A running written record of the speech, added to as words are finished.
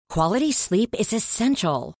Quality sleep is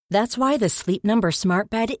essential. That's why the Sleep Number Smart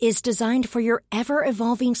Bed is designed for your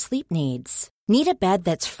ever-evolving sleep needs. Need a bed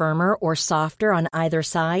that's firmer or softer on either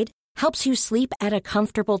side? Helps you sleep at a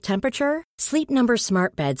comfortable temperature? Sleep Number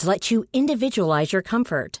Smart Beds let you individualize your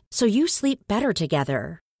comfort, so you sleep better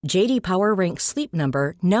together. J.D. Power ranks Sleep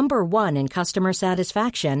Number number 1 in customer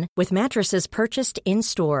satisfaction with mattresses purchased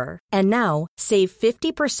in-store. And now, save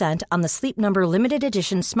 50% on the Sleep Number Limited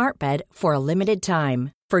Edition Smart Bed for a limited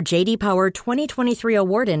time. For J.D. Power 2023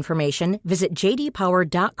 award information, visit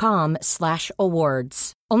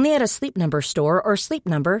jdpower.com/awards. Only at a Sleep Number store or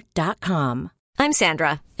sleepnumber.com. I'm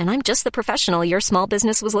Sandra, and I'm just the professional your small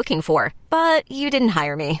business was looking for. But you didn't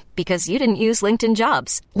hire me because you didn't use LinkedIn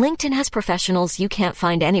Jobs. LinkedIn has professionals you can't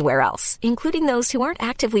find anywhere else, including those who aren't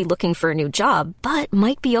actively looking for a new job, but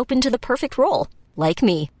might be open to the perfect role, like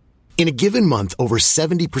me. In a given month, over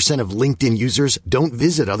 70% of LinkedIn users don't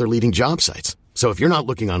visit other leading job sites. So if you're not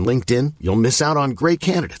looking on LinkedIn, you'll miss out on great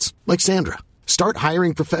candidates like Sandra. Start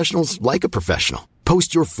hiring professionals like a professional.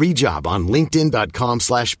 Post your free job on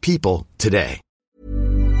linkedin.com/people today.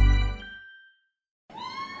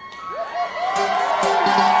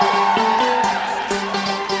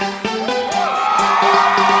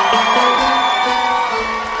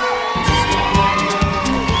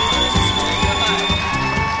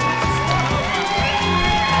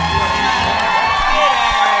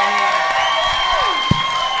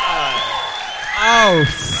 Oh,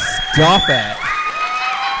 stop it.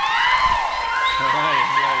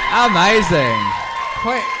 Amazing.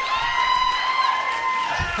 Quite...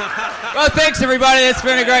 Well, thanks, everybody. It's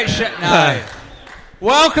been a great show. No.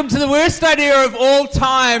 Welcome to the worst idea of all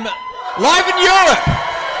time, live in Europe.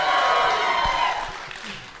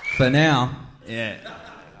 For now. Yeah.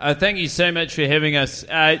 Thank you so much for having us.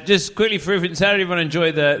 Just quickly for reference, how did everyone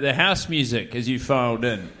enjoy the house music as you filed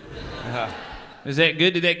in? Was that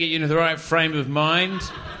good? Did that get you into the right frame of mind?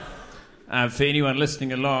 For anyone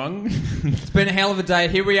listening along. It's been a hell of a day.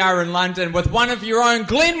 Here we are in London with one of your own,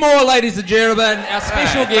 Glenn Moore, ladies and gentlemen, our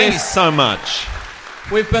special guest. Thank you so much.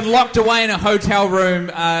 We've been locked away in a hotel room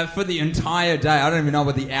for the entire day. I don't even know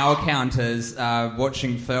what the hour count is,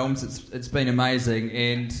 watching films. It's been amazing.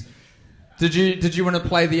 And did you want to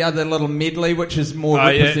play the other little medley, which is more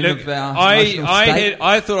representative of our emotional state?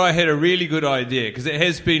 I thought I had a really good idea, because it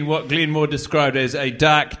has been what Glenn Moore described as a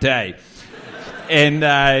dark day.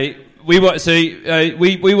 And we watched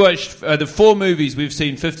the 4 movies we've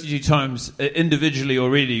seen 52 times individually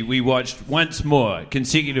already. We watched once more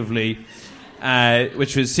consecutively,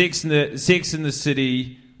 which was Sex and the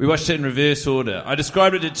City. We watched it in reverse order. I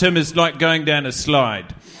described it to Tim as like going down a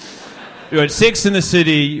slide. We watched Sex and the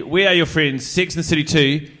City, We Are Your Friends, Sex and the City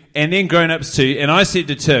 2, and then Grown Ups 2. And I said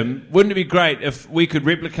to Tim, wouldn't it be great if we could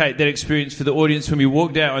replicate that experience for the audience when we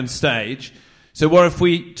walked out on stage? So what if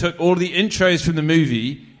we took all the intros from the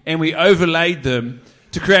movie and we overlaid them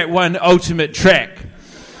to create one ultimate track?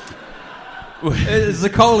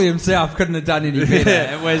 Zaccoli himself couldn't have done any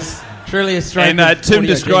better. It was truly a strange. And Tim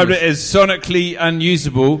described it as sonically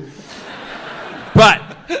unusable. But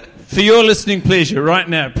for your listening pleasure right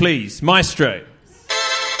now, please, Maestro.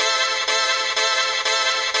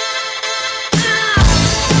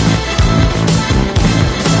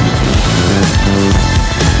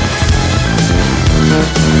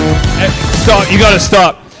 Stop, you got to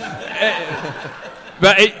stop.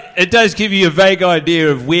 But it does give you a vague idea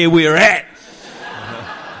of where we're at.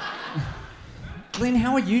 Glenn,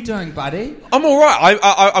 how are you doing, buddy? I'm all right.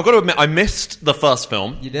 I've got to admit, I missed the first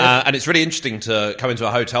film. You did? And it's really interesting to come into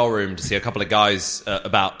a hotel room to see a couple of guys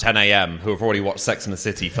about 10 a.m. who have already watched Sex and the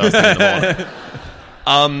City first thing in the morning.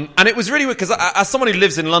 And it was really weird, because as someone who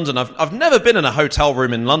lives in London, I've never been in a hotel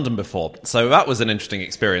room in London before. So that was an interesting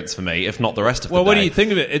experience for me, if not the rest of the day. Well, what do you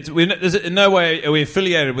think of it? In no way are we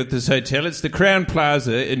affiliated with this hotel. It's the Crown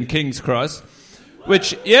Plaza in King's Cross.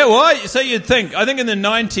 Which, yeah, well, so you'd think. I think in the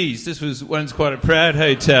 90s, this was once quite a proud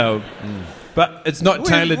hotel. But it's not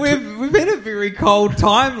tailored We've had a very cold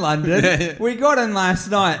time, London. We got in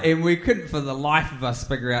last night and we couldn't for the life of us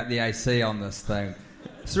figure out the AC on this thing.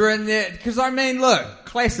 So we're in there, because I mean, look,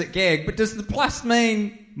 classic gag, but does the plus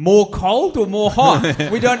mean more cold or more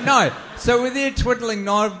hot? We don't know. So we're there twiddling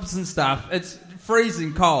knobs and stuff. It's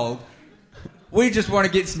freezing cold. We just want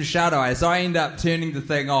to get some shut eye, so I end up turning the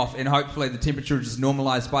thing off, and hopefully the temperature will just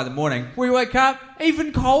normalise by the morning. We wake up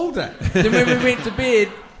even colder. Then when we went to bed,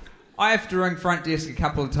 I have to ring front desk a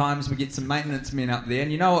couple of times. We get some maintenance men up there,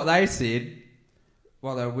 and you know what they said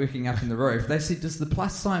while they were working up in the roof? They said, does the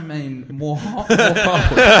plus sign mean more hot, more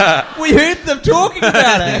cold? We heard them talking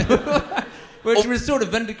about it. Which was sort of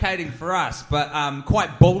vindicating for us, but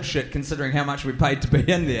quite bullshit considering how much we paid to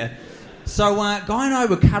be in there. So Guy and I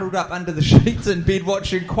were cuddled up under the sheets in bed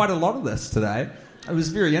watching quite a lot of this today. It was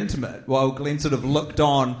very intimate, while Glenn sort of looked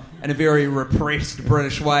on in a very repressed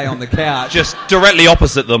British way on the couch. Just directly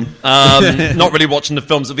opposite them, not really watching the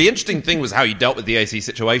films. The interesting thing was how you dealt with the AC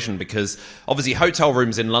situation, because obviously hotel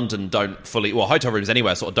rooms in London hotel rooms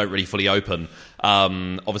anywhere sort of don't really fully open.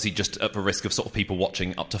 Obviously just at the risk of sort of people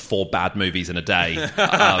watching up to 4 bad movies in a day.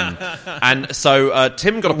 And so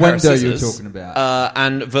Tim got a pair of scissors. Window you're talking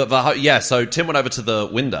about. So Tim went over to the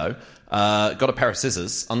window, got a pair of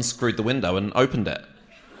scissors, unscrewed the window and opened it.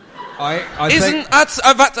 I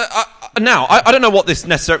don't know what this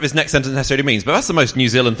next sentence necessarily means, but that's the most New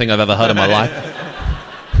Zealand thing I've ever heard in my life.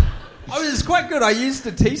 Oh, it was quite good. I used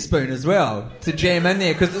a teaspoon as well to jam in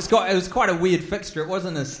there, because it was quite a weird fixture. It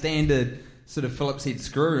wasn't a standard sort of Phillips head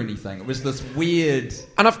screw or anything. It was this weird...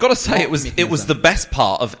 And I've got to say, it was the best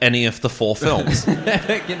part of any of the 4 films.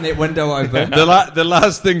 Getting that window open. The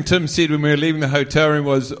last thing Tim said when we were leaving the hotel room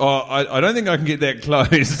was, I don't think I can get that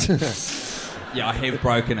closed. Yeah, I have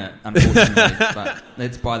broken it, unfortunately, but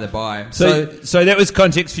that's by the by. So that was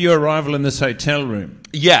context for your arrival in this hotel room.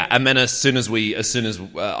 Yeah, and then as soon as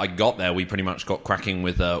I got there, we pretty much got cracking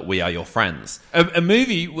with We Are Your Friends, a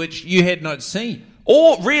movie which you had not seen.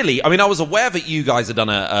 Or really, I mean, I was aware that you guys had done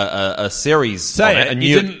a series on it, and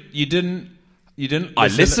you didn't. I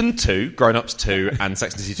listened to Grown Ups 2 and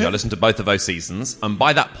Sex and the City 2. I listened to both of those seasons, and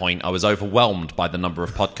by that point, I was overwhelmed by the number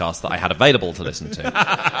of podcasts that I had available to listen to.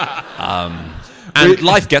 And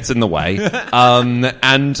life gets in the way.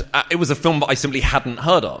 And it was a film that I simply hadn't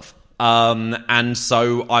heard of. And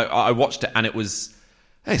so I watched it, and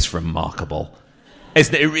it's remarkable.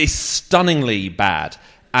 It is stunningly bad.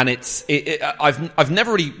 And I've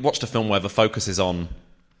never really watched a film where the focus is on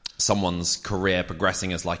someone's career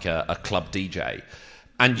progressing as like a club DJ,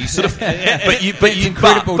 and you sort of, it's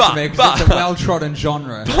incredible to me because it's a well-trodden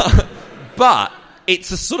genre. But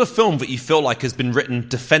it's a sort of film that you feel like has been written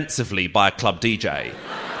defensively by a club DJ,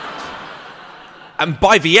 and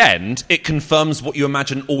by the end, it confirms what you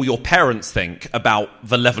imagine all your parents think about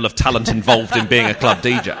the level of talent involved in being a club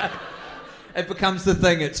DJ. It becomes the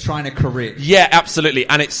thing it's trying to correct. Yeah, absolutely.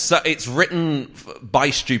 And it's written by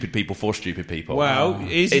stupid people for stupid people. Well,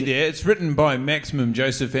 it's written by Maximum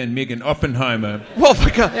Joseph and Megan Oppenheimer. Well,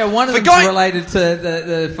 one of them's related to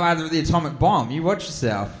the father of the atomic bomb. You watch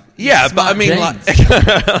yourself. Yeah, but I mean, like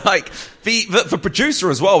the producer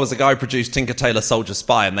as well was the guy who produced Tinker Tailor Soldier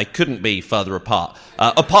Spy, and they couldn't be further apart.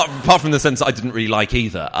 Apart from the sense that I didn't really like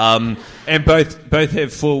either. And both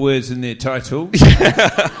have 4 words in their title.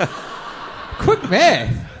 Quick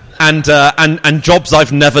math. And jobs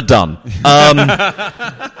I've never done. You've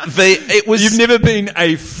never been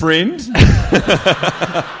a friend?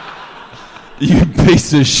 You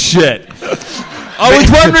piece of shit. I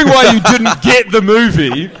was wondering why you didn't get the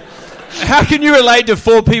movie. How can you relate to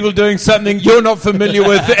 4 people doing something you're not familiar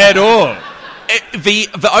with at all? The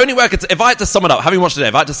only way if I had to sum it up, having watched it,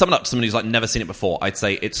 if I had to sum it up to somebody who's like never seen it before, I'd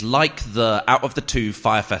say it's like the out of the 2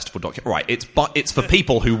 Fire Festival Right, it's for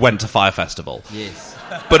people who went to Fire Festival. Yes.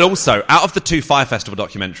 But also, out of the 2 Fire Festival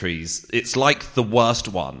documentaries, it's like the worst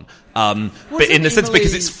one. But in the sense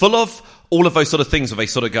because it's full of all of those sort of things where they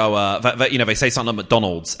sort of go, they say something like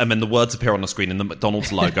McDonald's, and then the words appear on the screen in the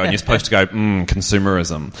McDonald's logo, and you're supposed to go,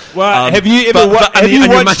 consumerism. Well, have you ever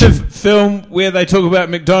watched a film where they talk about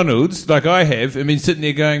McDonald's, like I have, and been sitting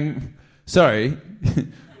there going, sorry,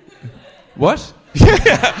 what?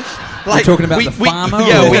 Like, you're talking about the farmer?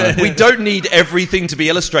 We don't need everything to be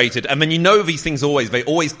illustrated. And then these things they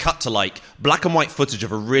always cut to like black and white footage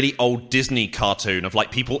of a really old Disney cartoon of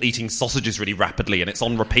like people eating sausages really rapidly, and it's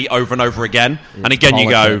on repeat over and over again. And again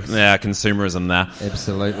politics. You go, yeah, consumerism there.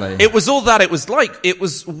 Absolutely. It was all that. It was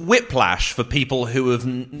whiplash for people who are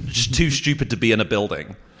just too stupid to be in a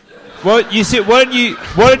building. Well, you said, what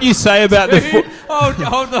did you say about the...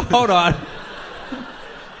 Hold on.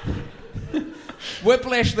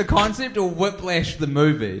 Whiplash the concept or Whiplash the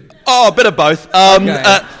movie? Oh, a bit of both.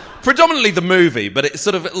 Okay. Predominantly the movie, but it's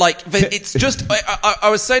sort of like it's just.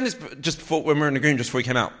 I was saying this just before when we were in the green, just before we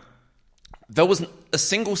came out. There wasn't a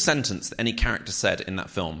single sentence that any character said in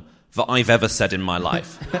that film that I've ever said in my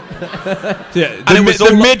life. Yeah, and it was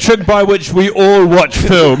the metric by which we all watch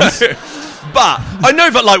films. But I know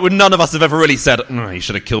that none of us have ever really said, you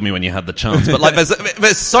should have killed me when you had the chance. But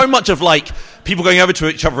there's so much of people going over to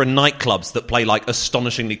each other in nightclubs that play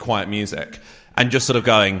astonishingly quiet music and just sort of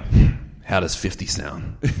going, how does 50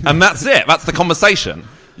 sound? And that's it. That's the conversation.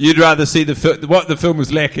 You'd rather see what the film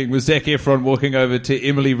was lacking was Zac Efron walking over to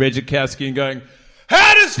Emily Ratajkowski and going,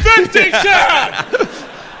 how does 50 sound?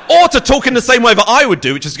 Or to talk in the same way that I would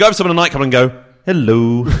do, which is to go over to someone in a nightclub and go,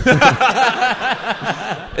 hello.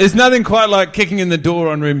 There's nothing quite like kicking in the door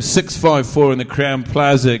on room 654 in the Crown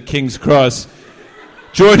Plaza at King's Cross,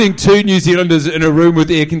 joining two New Zealanders in a room with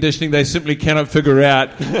air conditioning they simply cannot figure out,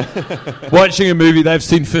 watching a movie they've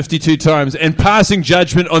seen 52 times, and passing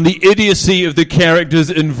judgment on the idiocy of the characters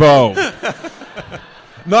involved.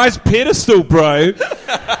 Nice pedestal, bro.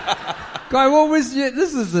 Guy, what was your...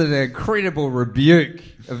 This is an incredible rebuke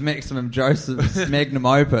of Maximum Joseph's magnum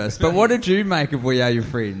opus. But what did you make of We Are Your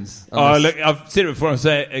Friends? Oh, look, I've said it before, I'll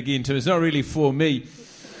say it again, Tim. It's not really for me.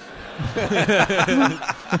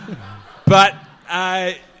 But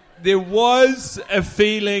there was a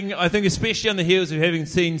feeling, I think, especially on the heels of having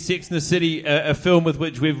seen Sex and the City, a film with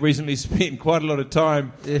which we've recently spent quite a lot of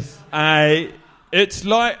time. Yes. It's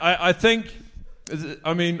like, I think...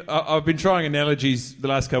 I mean, I've been trying analogies the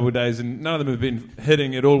last couple of days, and none of them have been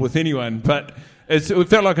hitting at all with anyone. But it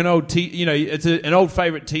felt like an old, it's an old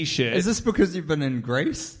favourite T-shirt. Is this because you've been in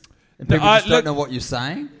Greece and people just don't know what you're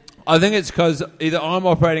saying? I think it's because either I'm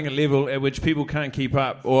operating a level at which people can't keep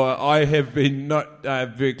up, or I have been not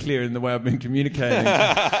very clear in the way I've been communicating.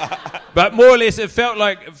 But more or less, it felt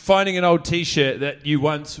like finding an old T-shirt that you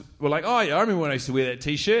once were like, oh yeah, I remember when I used to wear that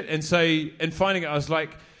T-shirt, and finding it, I was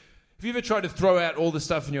like. Have you ever tried to throw out all the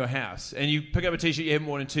stuff in your house and you pick up a T-shirt you haven't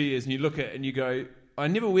worn in 2 years and you look at it and you go, I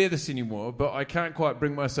never wear this anymore, but I can't quite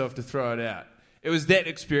bring myself to throw it out. It was that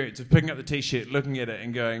experience of picking up the T-shirt, looking at it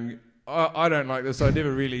and going, I don't like this, I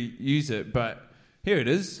never really use it, but here it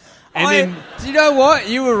is. And do you know what?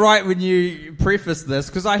 You were right when you prefaced this,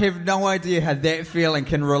 because I have no idea how that feeling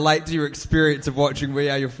can relate to your experience of watching We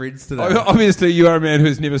Are Your Friends today. Obviously, you are a man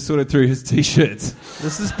who's never sorted through his T-shirts.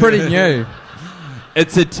 This is pretty new.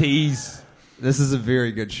 It's a tease. This is a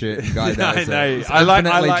very good shirt. Guy knows I know. it. I'm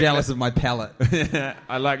infinitely like jealous of my palate.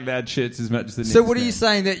 I like loud shirts as much as the next So what are man. you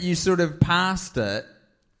saying, that you sort of passed it,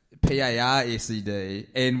 PARSED,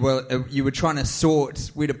 and you were trying to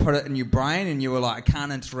sort where to put it in your brain, and you were like, I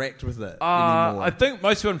can't interact with it anymore? I think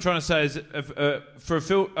most of what I'm trying to say is for a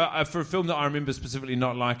film that I remember specifically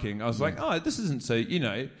not liking, I was like, oh, this isn't so, this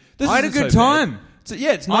I had a isn't good so time. bad. So,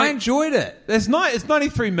 yeah, I enjoyed it. It's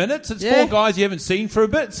 93 minutes. It's Yeah. 4 guys you haven't seen for a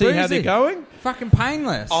bit. See how they're going. Fucking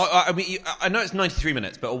painless. I mean, I know it's 93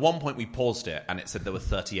 minutes, but at one point we paused it and it said there were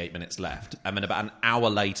 38 minutes left. And then about an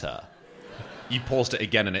hour later, you paused it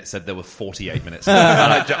again and it said there were 48 minutes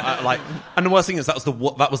left. And the worst thing is that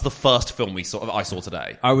was the first film I saw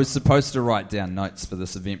today. I was supposed to write down notes for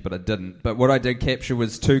this event, but I didn't. But what I did capture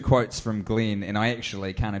was 2 quotes from Glenn, and I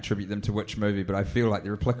actually can't attribute them to which movie, but I feel like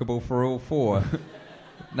they're applicable for all 4.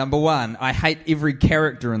 Number 1, I hate every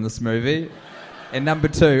character in this movie. And number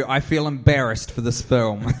 2, I feel embarrassed for this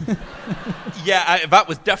film. Yeah, that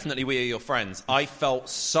was definitely We Are Your Friends. I felt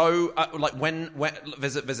so like when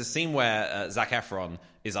there's a scene where Zac Efron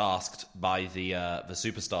is asked by the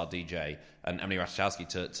superstar DJ and Emily Ratajkowski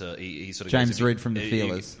to he sort of James goes, Reed from The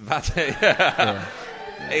Feelers. That's it. Yeah.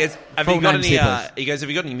 Have you got any? He goes, have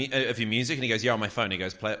you got any of your music? And he goes, yeah, on my phone. He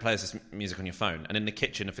goes, play us this music on your phone. And in the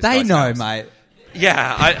kitchen of his They guy's know, house, mate.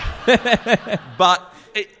 Yeah,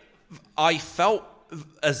 I felt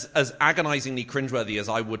as agonizingly cringeworthy as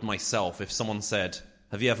I would myself if someone said,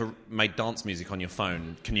 have you ever made dance music on your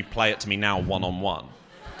phone? Can you play it to me now one-on-one?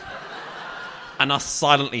 And us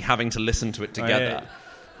silently having to listen to it together. Oh, yeah.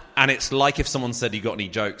 And it's like if someone said, you got any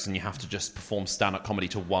jokes, and you have to just perform stand-up comedy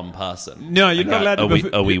to one person. No, you're not allowed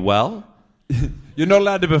to... Are we well? You're not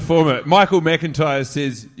allowed to perform it. Michael McIntyre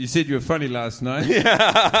says, you said you were funny last night.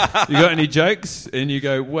 Yeah. You got any jokes? And you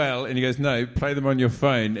go, well. And he goes, no, play them on your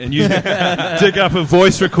phone. And you dig up a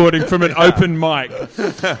voice recording from an open mic.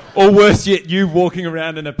 Or worse yet, you walking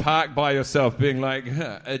around in a park by yourself being like,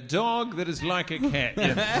 a dog that is like a cat.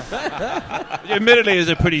 Yeah. Admittedly, is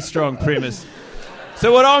a pretty strong premise.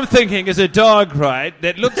 So what I'm thinking is a dog, right,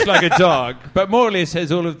 that looks like a dog, but more or less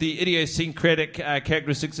has all of the idiosyncratic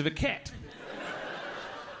characteristics of a cat.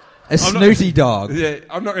 A snooty dog. Yeah,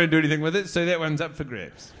 I'm not going to do anything with it, so that one's up for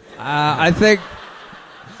grabs. I think...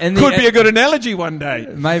 Could be a good analogy one day.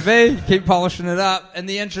 Maybe. Keep polishing it up. In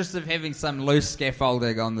the interest of having some loose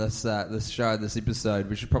scaffolding on this show, this episode,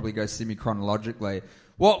 we should probably go semi-chronologically.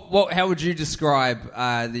 How would you describe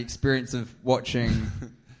the experience of watching...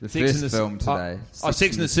 The first film today.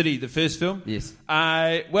 Sex and the City, the first film? Yes.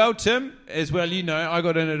 Well, Tim, as well you know, I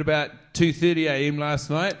got in at about 2:30 a.m. last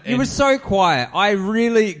night. You were so quiet.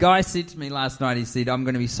 Guy said to me last night, he said, I'm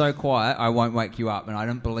going to be so quiet, I won't wake you up. And I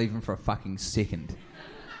didn't believe him for a fucking second.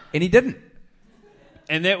 And he didn't.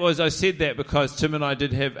 And I said that because Tim and I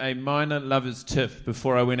did have a minor lover's tiff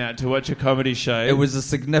before I went out to watch a comedy show. It was a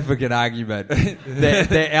significant argument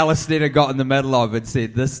that Alice Netta got in the middle of and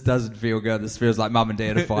said, this doesn't feel good. This feels like mum and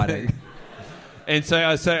dad are fighting. And so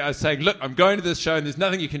I was saying, look, I'm going to this show and there's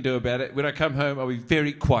nothing you can do about it. When I come home, I'll be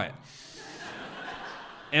very quiet.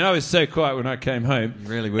 And I was so quiet when I came home. You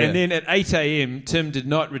really were. And then at 8 a.m., Tim did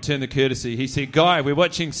not return the courtesy. He said, Guy, we're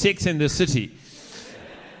watching Sex and the City.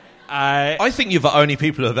 I think you're the only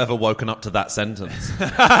people who have ever woken up to that sentence.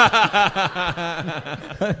 Get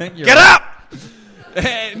up!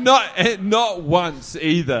 Not once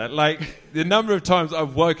either. Like, the number of times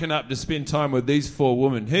I've woken up to spend time with these four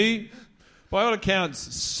women who, by all accounts,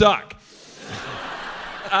 suck.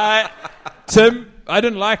 Tim, I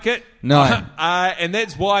didn't like it. No. And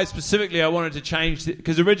that's why specifically I wanted to change,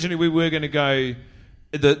 because originally we were going to go,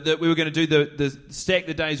 we were going to do the stack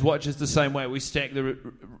the days watches the same way. We stacked the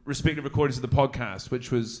respective recordings of the podcast,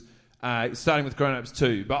 which was starting with Grown Ups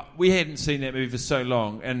 2. But we hadn't seen that movie for so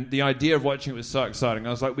long, and the idea of watching it was so exciting. I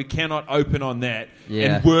was like, we cannot open on that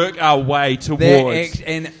and work our way towards...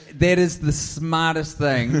 And that is the smartest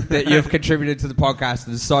thing that you've contributed to the podcast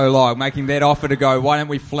in so long, making that offer to go, why don't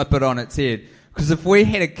we flip it on its head? Because if we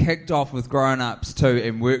had kicked off with Grown Ups 2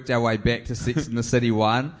 and worked our way back to Sex and the City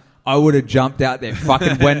 1, I would have jumped out that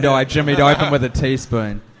fucking window I jimmied open with a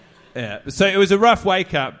teaspoon. Yeah, so it was a rough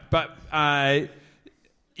wake up, but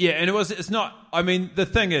yeah, and it's not, I mean, the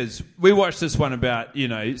thing is, we watched this one about,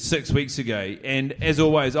 6 weeks ago, and as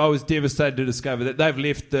always, I was devastated to discover that they've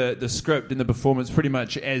left the script and the performance pretty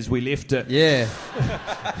much as we left it. Yeah.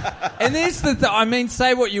 And there's I mean,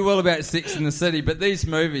 say what you will about Sex and the City, but these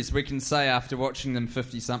movies, we can say after watching them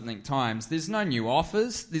 50-something times, there's no new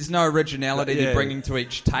offers, there's no originality they're bringing to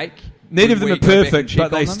each take. Neither of them are perfect, but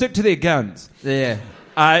they stick to their guns. Yeah.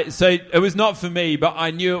 So it was not for me, but I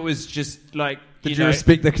knew it was just like... Did you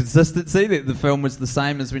respect the consistency that the film was the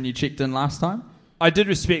same as when you checked in last time? I did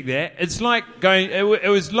respect that. It's like going... It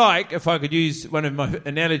was like, if I could use one of my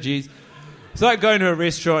analogies, it's like going to a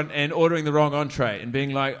restaurant and ordering the wrong entree and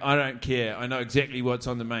being like, I don't care. I know exactly what's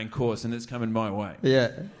on the main course and it's coming my way. Yeah.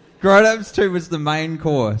 Grown Ups 2 was the main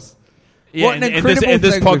course. Yeah, what an incredible and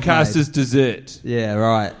this thing we've podcast made. is dessert. Yeah,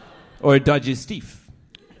 right. Or a digestif.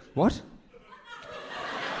 What?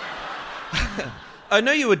 I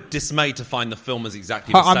know you were dismayed to find the film as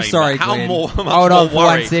exactly the same. I'm sorry, but how Glenn. much Hold on for more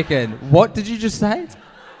 1 worried? second. What did you just say?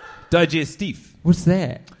 Digestif. What's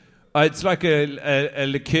that? It's like a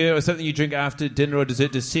liqueur or something you drink after dinner or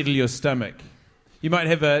dessert to settle your stomach. You might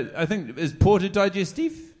have I think, is porter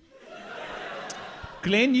digestif?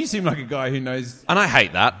 Glenn, you seem like a guy who knows. And I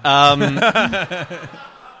hate that.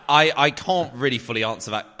 I can't really fully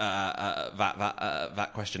answer that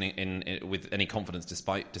question in with any confidence,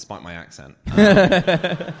 despite my accent.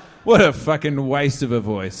 What a fucking waste of a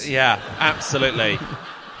voice. Yeah, absolutely.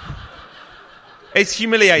 It's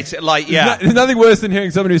humiliating. Like, yeah, There's nothing worse than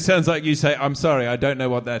hearing someone who sounds like you say, "I'm sorry, I don't know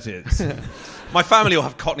what that is." my family will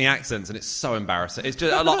have Cockney accents, and it's so embarrassing. It's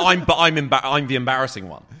just like, I'm the embarrassing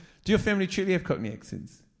one. Do your family truly have Cockney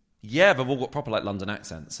accents? Yeah, they've all got proper like London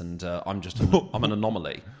accents, and I'm an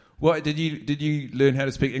anomaly. What did you learn how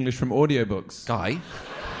to speak English from audiobooks? Guy,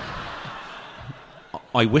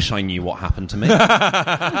 I wish I knew what happened to me, and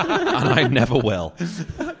I never will.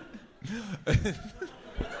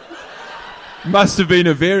 Must have been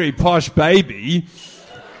a very posh baby.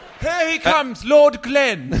 Here he comes, Lord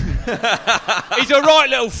Glenn. He's a right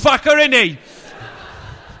little fucker, isn't he?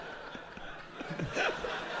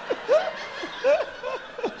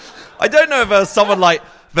 I don't know if there was someone like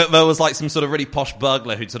that. There was like some sort of really posh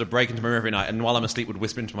burglar who'd sort of break into my room every night, and while I'm asleep, would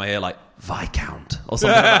whisper into my ear like "Viscount" or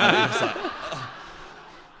something like that.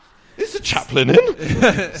 Is the chaplain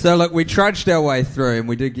in? So look, we trudged our way through, and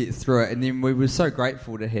we did get through it, and then we were so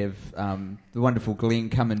grateful to have the wonderful Glenn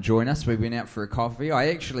come and join us. We went out for a coffee. I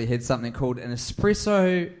actually had something called an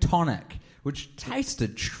espresso tonic, which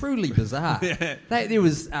tasted truly bizarre. There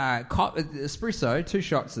was espresso, 2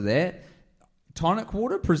 shots of that. Tonic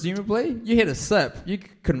water, presumably. You had a sip. You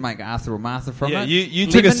couldn't make Arthur or Martha from it. You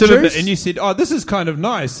took a sip of it and you said, "Oh, this is kind of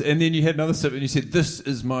nice." And then you had another sip and you said, "This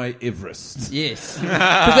is my Everest." Yes,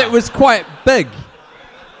 because it was quite big,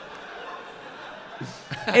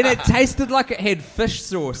 and it tasted like it had fish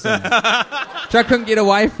sauce in it, which I couldn't get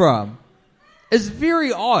away from. It's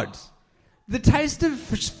very odd. The taste of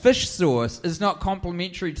fish sauce is not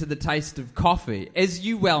complementary to the taste of coffee, as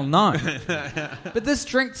you well know. But this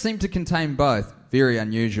drink seemed to contain both. Very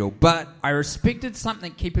unusual. But I respected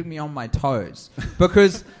something keeping me on my toes.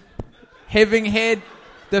 Because having had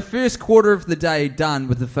the first quarter of the day done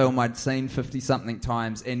with the film I'd seen 50-something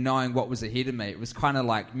times and knowing what was ahead of me, it was kind of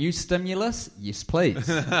like, new stimulus? Yes, please.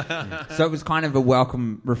 So it was kind of a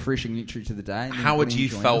welcome, refreshing entry to the day. How did you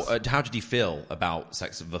feel about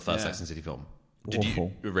the first Sex and the City film?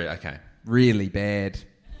 Awful. Really? Okay. Really bad.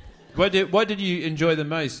 What did you enjoy the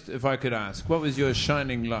most, if I could ask? What was your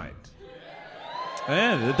shining light?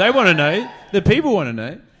 Yeah, they want to know. The people want to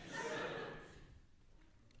know.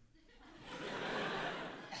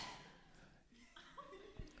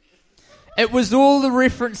 It was all the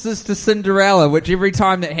references to Cinderella, which every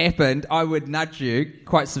time that happened, I would nudge you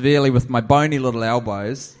quite severely with my bony little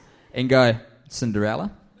elbows and go,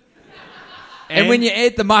 Cinderella? And when you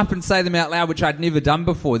add them up and say them out loud, which I'd never done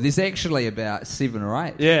before, there's actually about 7 or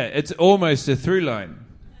 8. Yeah, it's almost a through line.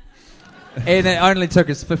 And it only took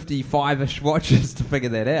us 55-ish watches to figure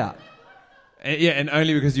that out. And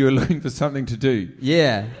only because you were looking for something to do.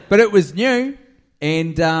 Yeah, but it was new.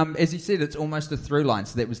 And as you said, it's almost a through line,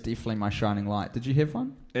 so that was definitely my shining light. Did you have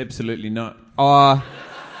one? Absolutely not. I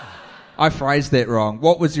phrased that wrong.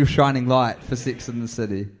 What was your shining light for Sex and the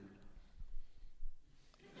City?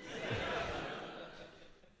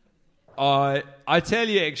 I tell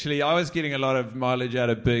you, actually, I was getting a lot of mileage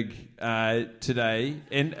out of Big today,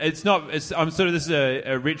 and this is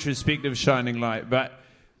a retrospective shining light, but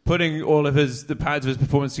putting all of the parts of his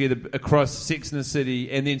performance together across Sex and the City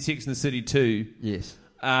and then Sex and the City 2. Yes.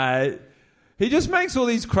 He just makes all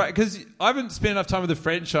these... Because I haven't spent enough time with the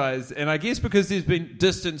franchise, and I guess because there's been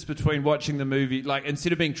distance between watching the movie, like,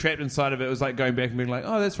 instead of being trapped inside of it, it was like going back and being like,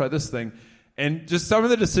 oh, that's right, this thing. And just some of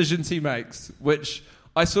the decisions he makes, which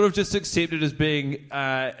I sort of just accepted as being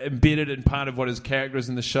embedded in part of what his character is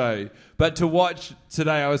in the show. But to watch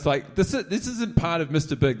today, I was like, this isn't part of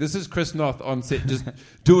Mr. Big. This is Chris Noth on set just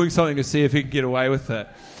doing something to see if he can get away with it.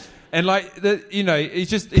 And like, he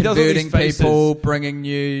does all these faces. People, bringing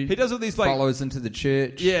new he does all these, like, followers into the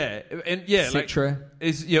church. Yeah, and yeah, etc.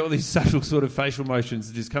 All these subtle sort of facial motions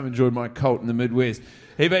to just come and join my cult in the Midwest.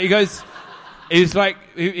 He'd be like,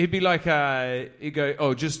 he'd go,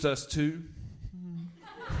 oh, just us two?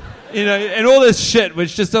 And all this shit,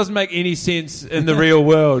 which just doesn't make any sense in the real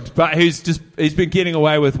world, but he's been getting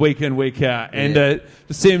away with week in, week out. And to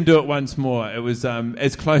see him do it once more, it was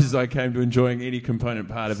as close as I came to enjoying any component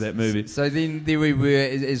part of that movie. So then there we were,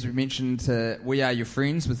 as we mentioned, We Are Your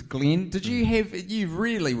Friends with Glenn. Did you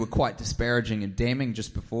really were quite disparaging and damning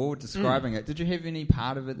just before describing it. Did you have any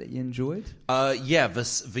part of it that you enjoyed?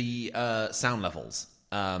 The sound levels.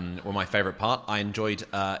 Were my favourite part. I enjoyed.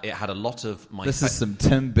 It had a lot of my. This is some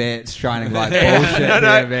Tim Batts shining light bullshit.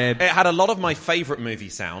 Here, man. It had a lot of my favourite movie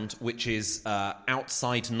sound, which is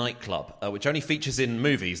outside nightclub, which only features in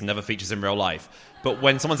movies, never features in real life. But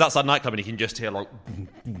when someone's outside nightclub and you can just hear like,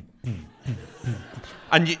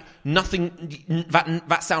 and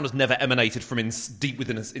that sound has never emanated from deep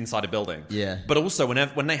within inside a building. Yeah. But also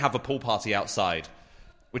when they have a pool party outside,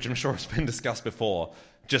 which I'm sure has been discussed before.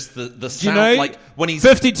 Just the sound, like when he's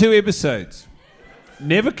 52 episodes,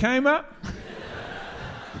 never came up.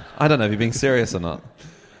 I don't know if you're being serious or not.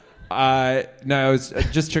 No, I was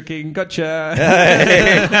just tricking. Gotcha.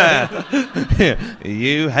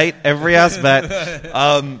 You hate every aspect.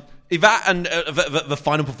 That and the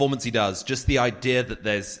final performance he does, just the idea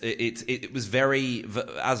that it was very,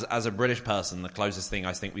 as a British person, the closest thing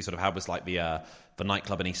I think we sort of had was like the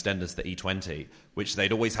nightclub in EastEnders, the E20, which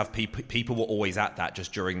they'd always have people were always at that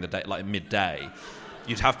just during the day, like midday.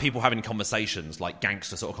 You'd have people having conversations, like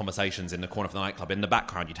gangster sort of conversations in the corner of the nightclub. In the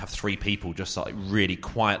background, you'd have 3 people just like really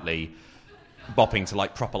quietly bopping to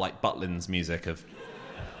like proper like Butlin's music of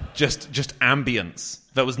just ambience.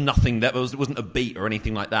 There was nothing, there wasn't a beat or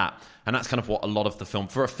anything like that. And that's kind of what a lot of the film,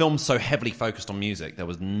 for a film so heavily focused on music, there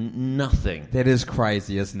was nothing. That is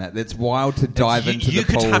crazy, isn't it? It's wild to dive into the You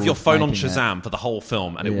could pool have your phone on Shazam that. for the whole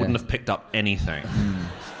film and it wouldn't have picked up anything.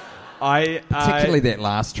 Particularly that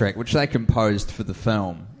last track, which they composed for the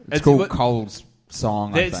film. It's called Cole's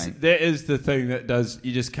Song, I think. That is the thing that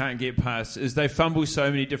you just can't get past, is they fumble so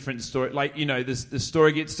many different stories. Like, the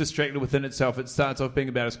story gets distracted within itself. It starts off being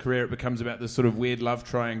about his career. It becomes about this sort of weird love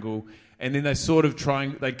triangle. And then they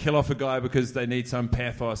kill off a guy because they need some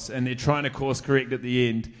pathos. And they're trying to course correct at the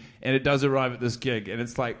end. And it does arrive at this gig. And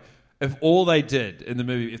it's like, if all they did in the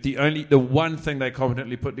movie, if the one thing they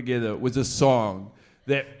competently put together was a song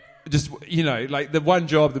that... Just, like the one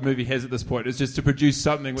job the movie has at this point is just to produce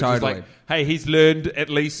something which is like, hey, he's learned at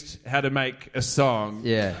least how to make a song.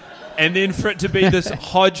 Yeah. And then for it to be this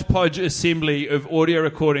hodgepodge assembly of audio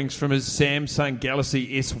recordings from his Samsung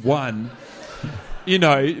Galaxy S1,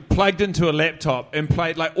 plugged into a laptop and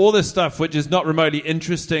played like all this stuff which is not remotely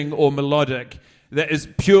interesting or melodic, that is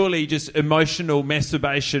purely just emotional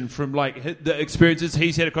masturbation from like the experiences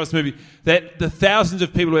he's had across the movie, that the thousands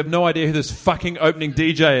of people who have no idea who this fucking opening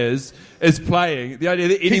DJ is playing. The idea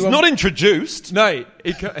that anyone... He's not introduced. No.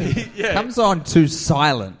 Comes on to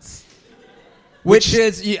silence. Which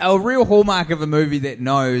is a real hallmark of a movie that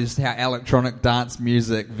knows how electronic dance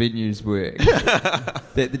music venues work.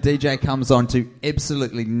 That the DJ comes on to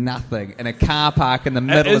absolutely nothing in a car park in the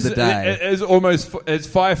middle of the day. It's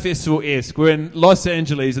Fire Festival-esque. We're in Los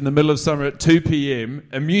Angeles in the middle of summer at 2 p.m,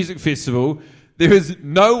 a music festival. There is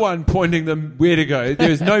no one pointing them where to go. There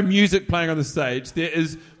is no music playing on the stage. There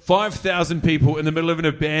is 5,000 people in the middle of an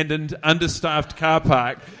abandoned, understaffed car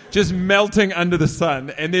park just melting under the sun.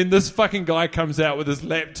 And then this fucking guy comes out with his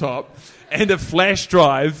laptop and a flash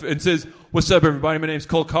drive and says, "What's up, everybody? My name's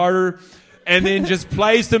Cole Carter." And then just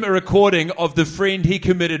plays them a recording of the friend he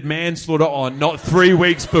committed manslaughter on not 3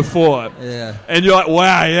 weeks before. Yeah. And you're like,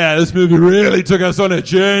 wow, yeah, this movie really took us on a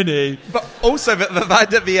journey. But also, him and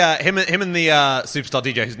the superstar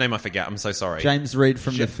DJ, whose name I forget, I'm so sorry. James Reed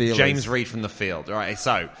from The Field. James Reed from The Field. All right,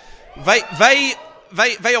 so they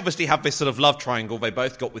obviously have this sort of love triangle. They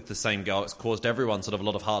both got with the same girl. It's caused everyone sort of a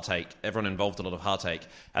lot of heartache. Everyone involved a lot of heartache.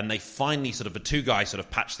 And they finally the two guys sort of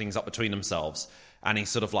patch things up between themselves. And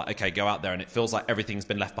he's sort of like, okay, go out there, and it feels like everything's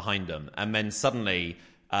been left behind him. And then suddenly,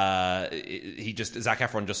 Zac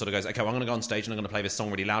Efron just sort of goes, okay, well, I'm going to go on stage and I'm going to play this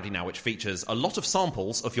song really loudly now, which features a lot of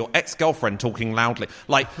samples of your ex-girlfriend talking loudly.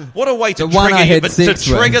 Like, what a way to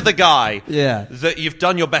trigger the guy that you've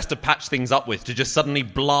done your best to patch things up with, to just suddenly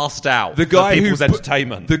blast out the guy for people's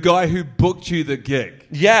entertainment. The guy who booked you the gig.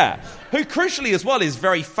 Yeah. Who, crucially as well, is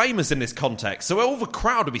very famous in this context. So all the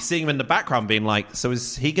crowd will be seeing him in the background being like, so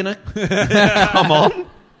is he going to come on?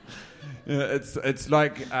 Yeah, it's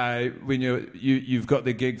like when you've got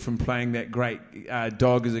the gig from playing that great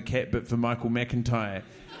Dog as a Cat bit for Michael McIntyre,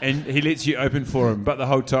 and he lets you open for him, but the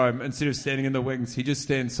whole time, instead of standing in the wings, he just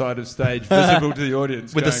stands side of stage, visible to the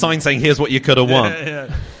audience. With the sign saying, here's what you could have won.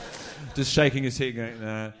 Yeah. Just shaking his head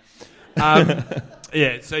going, nah.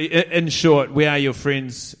 Yeah, so in short, we are your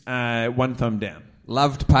friends, one thumb down.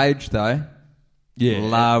 Loved Paige, though. Yeah.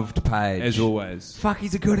 Loved Paige. As always. Fuck,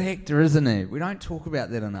 he's a good actor, isn't he? We don't talk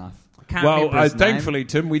about that enough. Thankfully,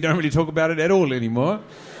 Tim, we don't really talk about it at all anymore.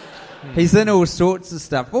 He's in all sorts of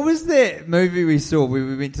stuff. What was that movie we saw where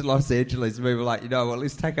we went to Los Angeles and we were like, you know what,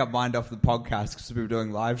 let's take our mind off the podcast because we were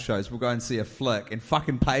doing live shows. We'll go and see a flick. And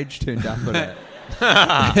fucking Paige turned up in it.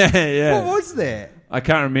 Yeah. What was that? I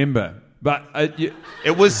can't remember. But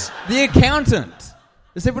it was The Accountant.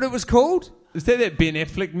 Is that what it was called? Is that Ben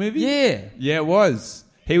Affleck movie? Yeah. Yeah, it was.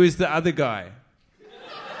 He was the other guy.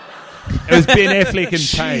 It was Ben Affleck and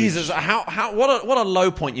Paige. Jesus, what a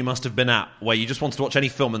low point you must have been at, where you just wanted to watch any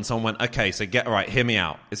film and someone went, okay, so hear me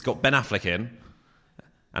out. It's got Ben Affleck in,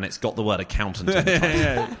 and it's got the word accountant in the title.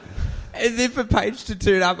 Yeah. And then for Paige to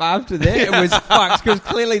turn up after that, it was fucked, because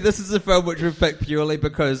clearly this is a film which we picked purely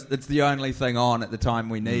because it's the only thing on at the time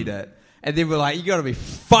we need it. And then we're like, you got to be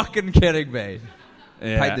fucking kidding me.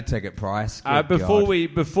 Yeah. Paid the ticket price. Before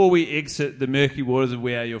we exit the murky waters of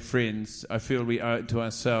We Are Your Friends, I feel we owe it to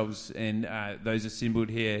ourselves and those assembled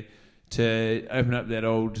here to open up that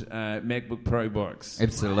old MacBook Pro box.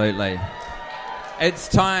 Absolutely. It's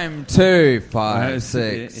time 2, 5,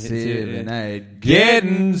 6, 7, 8.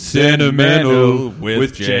 Getting Sentimental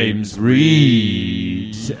with James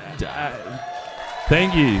Reed.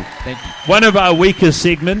 Thank you. One of our weaker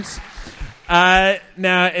segments. Now,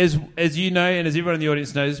 as you know, and as everyone in the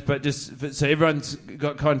audience knows, but just so everyone's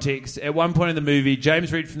got context, at one point in the movie,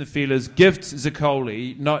 James Reed from The Feelers gifts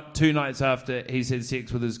Zaccoli, not 2 nights after he's had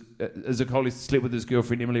sex with Zaccoli slept with his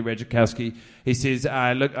girlfriend, Emily Ratajkowski. He says,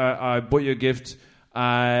 look, I bought you a gift.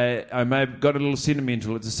 I may have got a little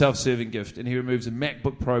sentimental. It's a self-serving gift. And he removes a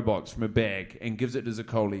MacBook Pro box from a bag and gives it to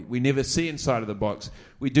Zaccoli. We never see inside of the box.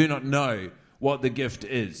 We do not know what the gift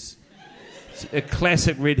is. A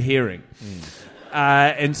classic red herring.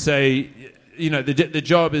 And so, you know, the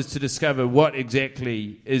job is to discover what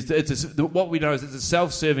exactly is. What we know is it's a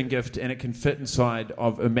self-serving gift and it can fit inside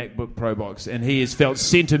of a MacBook Pro box. And he has felt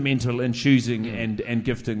sentimental in choosing and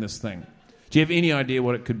gifting this thing. Do you have any idea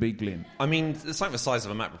what it could be, Glenn? I mean, something the size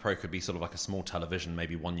of a MacBook Pro could be sort of like a small television,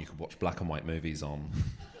 maybe one you could watch black and white movies on.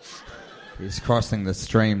 He's crossing the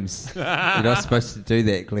streams. You're not supposed to do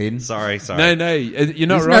that, Glenn. Sorry. No, you're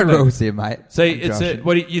not There's right. no rules here, mate. So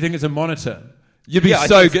what do you think it's a monitor? You'd be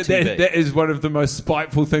so good. That is one of the most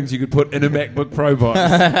spiteful things you could put in a MacBook Pro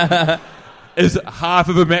box. Is half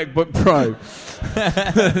of a MacBook Pro.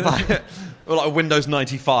 like Windows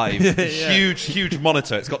 95. Yeah. Huge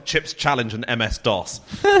monitor. It's got Chips Challenge and MS-DOS.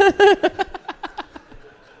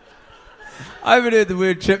 I haven't heard the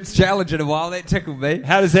word Chips Challenge in a while. That tickled me.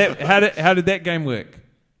 How did that game work?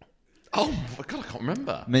 Oh, God, I can't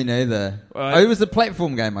remember. Me neither. It was a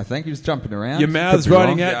platform game, I think. He was jumping around. Your mouth's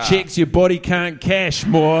writing out checks your body can't cash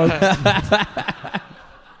more.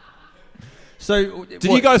 So So, Did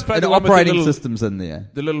you guys play the one with the operating little- systems in there?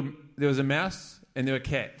 There was a mouse and there were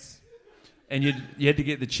cats, and you had to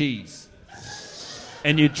get the cheese,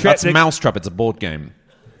 and you trapped. That's Mousetrap. It's a board game.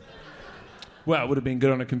 Well, it would have been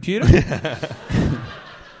good on a computer.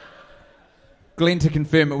 Glenn, to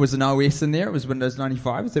confirm, it was an OS in there. It was Windows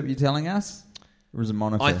 95. Is that what you're telling us? Or was it a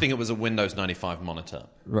monitor? I think it was a Windows 95 monitor.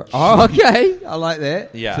 Right. Oh, okay. I like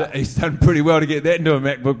that. Yeah. So he's done pretty well to get that into a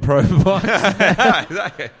MacBook Pro box.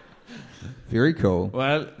 Exactly. Very cool.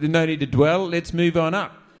 Well, there's no need to dwell. Let's move on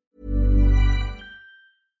up.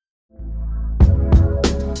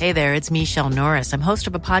 Hey there, it's Michelle Norris. I'm host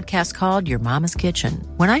of a podcast called Your Mama's Kitchen.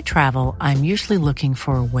 When I travel, I'm usually looking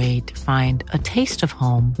for a way to find a taste of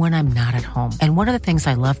home when I'm not at home. And one of the things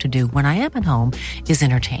I love to do when I am at home is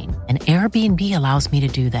entertain. And Airbnb allows me to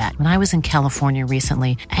do that. When I was in California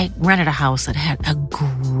recently, I rented a house that had a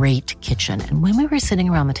great kitchen. And when we were sitting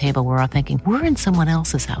around the table, we're all thinking, we're in someone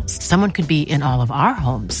else's house. Someone could be in all of our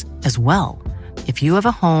homes as well. If you have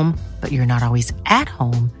a home, but you're not always at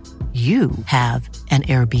home, you have an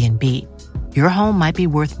Airbnb. Your home might be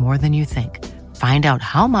worth more than you think. Find out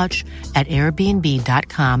how much at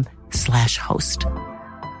airbnb.com/host.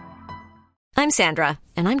 I'm Sandra,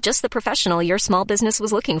 and I'm just the professional your small business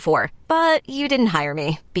was looking for. But you didn't hire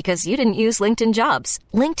me because you didn't use LinkedIn Jobs.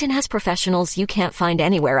 LinkedIn has professionals you can't find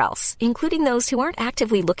anywhere else, including those who aren't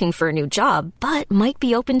actively looking for a new job, but might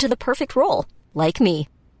be open to the perfect role, like me.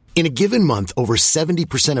 In a given month, over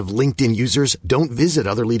 70% of LinkedIn users don't visit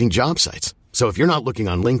other leading job sites. So if you're not looking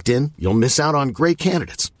on LinkedIn, you'll miss out on great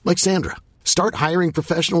candidates like Sandra. Start hiring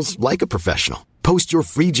professionals like a professional. Post your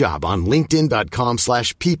free job on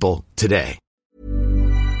linkedin.com/people today.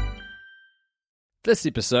 This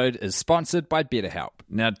episode is sponsored by BetterHelp.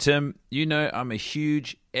 Now, Tim, you know I'm a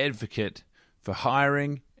huge advocate for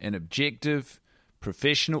hiring an objective,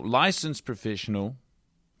 licensed professional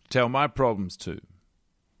to tell my problems to,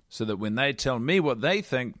 so that when they tell me what they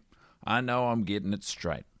think, I know I'm getting it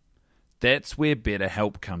straight. That's where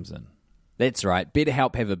BetterHelp comes in. That's right.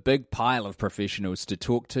 BetterHelp have a big pile of professionals to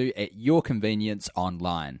talk to at your convenience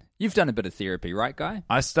online. You've done a bit of therapy, right, Guy?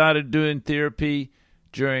 I started doing therapy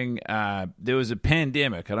during, there was a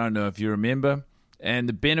pandemic, I don't know if you remember, and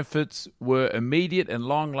the benefits were immediate and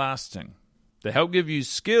long-lasting. They help give you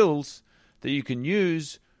skills that you can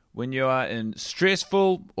use when you are in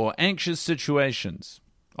stressful or anxious situations.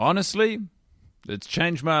 Honestly, it's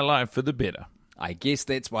changed my life for the better. I guess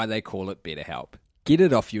that's why they call it BetterHelp. Get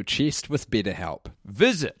it off your chest with BetterHelp.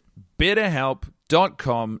 Visit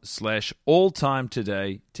betterhelp.com/alltime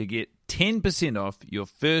today to get 10% off your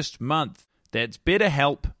first month. That's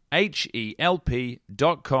BetterHelp,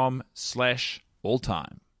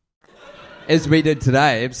 HELP.com/alltime. As we did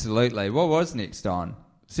today, absolutely. What was next on?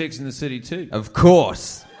 Sex and the City 2. Of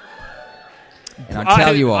course. And I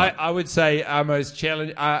tell you what. I would say our most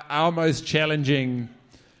challenging,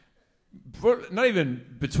 not even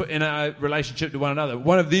in our relationship to one another,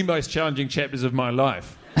 one of the most challenging chapters of my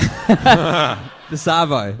life. The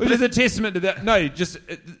Savo. Which is a testament to that. No, just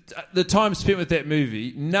the time spent with that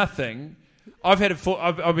movie. Nothing. I've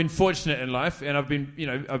been fortunate in life, and I've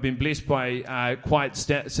been blessed by quite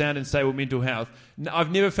sound and stable mental health.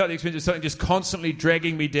 I've never felt the experience of something just constantly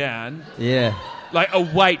dragging me down. Yeah. Like a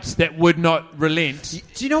weight that would not relent.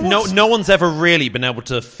 Do you know what? No one's ever really been able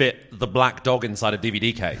to fit the black dog inside a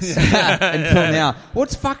DVD case. Until now.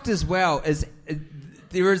 What's fucked as well is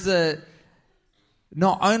there is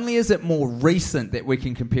not only is it more recent that we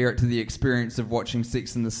can compare it to the experience of watching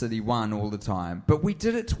Sex and the City 1 all the time, but we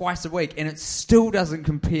did it twice a week and it still doesn't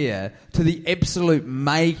compare to the absolute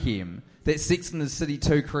mayhem that Sex and the City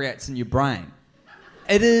 2 creates in your brain.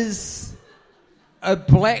 It is a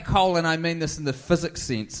black hole, and I mean this in the physics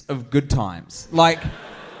sense, of good times. Like,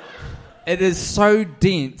 it is so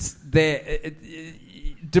dense that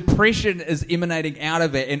depression is emanating out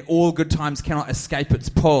of it, and all good times cannot escape its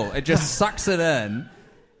pull. It just sucks it in,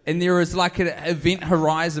 and there is like an event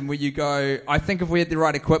horizon where you go, I think if we had the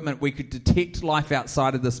right equipment, we could detect life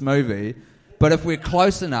outside of this movie, but if we're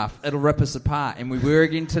close enough, it'll rip us apart. And we were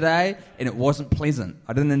again today, and it wasn't pleasant.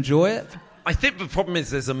 I didn't enjoy it. I think the problem is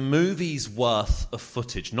there's a movie's worth of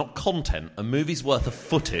footage, not content, a movie's worth of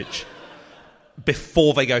footage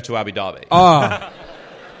before they go to Abu Dhabi. Oh,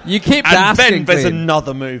 you keep asking. And then there's Glenn.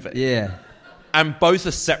 another movie. Yeah. And both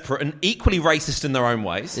are separate and equally racist in their own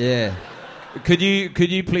ways. Yeah. Could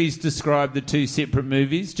you please describe the two separate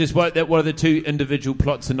movies? Just what are the two individual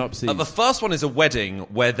plot synopses? The first one is a wedding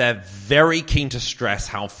where they're very keen to stress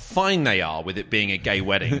how fine they are with it being a gay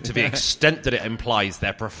wedding, to the extent that it implies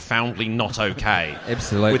they're profoundly not okay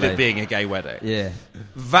Absolutely. with it being a gay wedding. Yeah.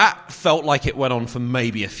 That felt like it went on for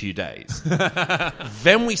maybe a few days.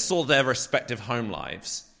 Then we saw their respective home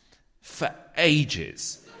lives for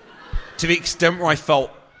ages, to the extent where I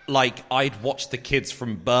felt like I'd watched the kids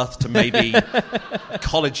from birth to maybe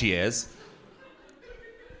college years.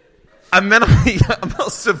 And then I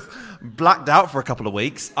must have blacked out for a couple of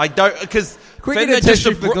weeks. I don't, because Quick get a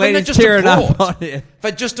tissue for Glenn, he's tearing up on you.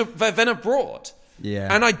 They're then abroad.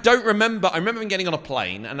 Yeah. And I remember them getting on a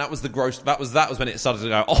plane, and that was the gross. That was when it started to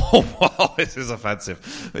go, oh wow, this is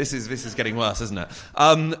offensive. This is getting worse, isn't it?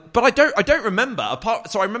 But I don't remember.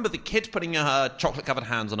 So I remember the kid putting her chocolate covered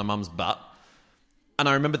hands on her mum's butt. And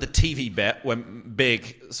I remember the TV bit when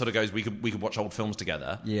Big sort of goes, we could watch old films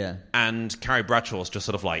together. Yeah. And Carrie Bradshaw's just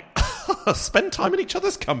sort of like, spend time in each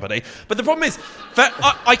other's company. But the problem is that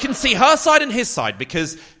I can see her side and his side,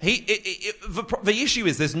 because the issue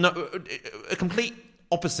is there's a complete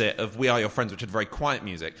opposite of We Are Your Friends, which had very quiet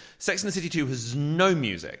music. Sex and the City 2 has no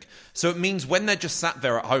music. So it means when they're just sat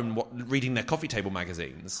there at home reading their coffee table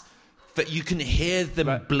magazines, that you can hear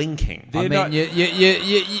them blinking. They're not.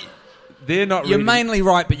 You're reading. mainly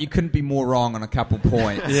right, but you couldn't be more wrong on a couple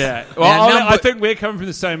points. Yeah. Well, I think we're coming from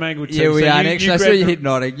the same angle too. Yeah, we so are. Actually, I saw your head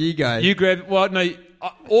nodding. You go. You grab. Well, no.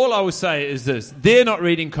 All I will say is this: they're not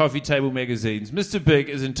reading coffee table magazines. Mr. Big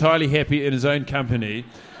is entirely happy in his own company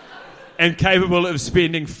and capable of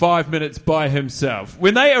spending 5 minutes by himself.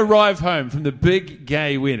 When they arrive home from the big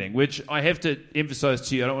gay wedding, which I have to emphasise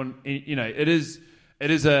to you, I don't want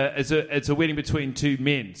it's a wedding between two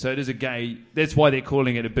men, so it is a gay. That's why they're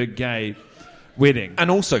calling it a big gay wedding. And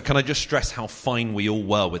also, can I just stress how fine we all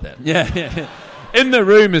were with it? Yeah. In the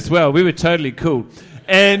room as well, we were totally cool.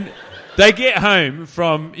 And they get home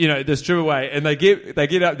from the strip away, and they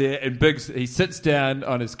get up there, and Biggs, he sits down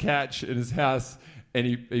on his couch in his house, and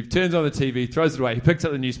he turns on the TV, throws it away, he picks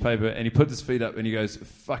up the newspaper, and he puts his feet up, and he goes,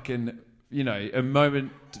 fucking, a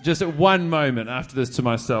moment, just at one moment after this to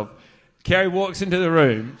myself. Carrie walks into the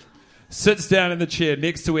room, sits down in the chair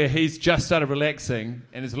next to where he's just started relaxing,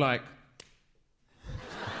 and is like...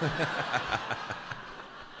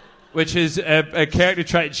 which is a character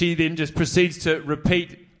trait she then just proceeds to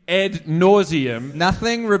repeat ad nauseum.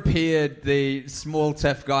 Nothing repaired the small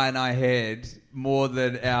tough guy and I had more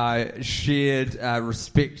than our shared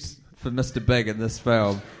respect for Mr. Big in this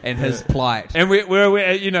film and his plight. And we're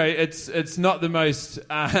aware, it's not the most,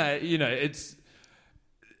 it's...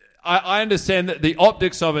 I understand that the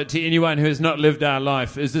optics of it to anyone who has not lived our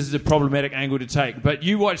life is this is a problematic angle to take. But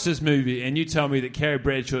you watch this movie and you tell me that Carrie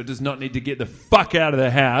Bradshaw does not need to get the fuck out of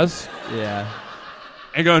the house. Yeah.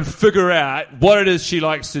 And go and figure out what it is she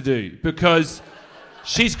likes to do. Because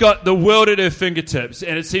she's got the world at her fingertips,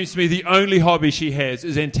 and it seems to me the only hobby she has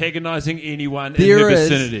is antagonising anyone in her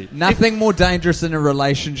vicinity. There is nothing more dangerous in a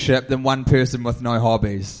relationship than one person with no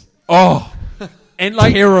hobbies. Oh. And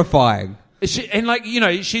like... terrifying. She's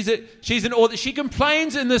an author. She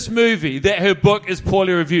complains in this movie that her book is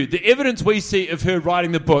poorly reviewed. The evidence we see of her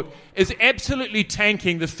writing the book is absolutely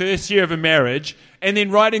tanking the first year of a marriage and then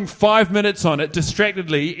writing 5 minutes on it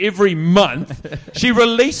distractedly every month. She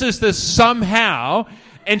releases this somehow,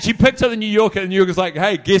 and she picks up the New Yorker, and the New Yorker's like,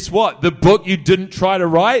 hey, guess what? The book you didn't try to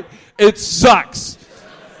write, it sucks.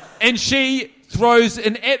 And she throws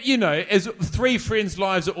as three friends'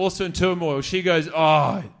 lives are also in turmoil, she goes,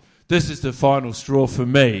 oh... this is the final straw for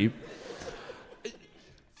me.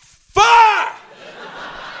 Fuck!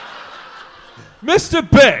 Mr.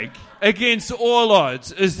 Big, against all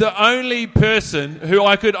odds, is the only person who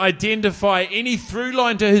I could identify any through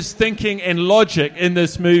line to his thinking and logic in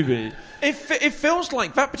this movie. It feels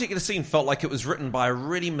like that particular scene felt like it was written by a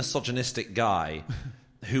really misogynistic guy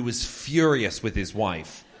who was furious with his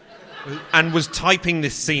wife and was typing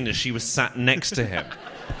this scene as she was sat next to him.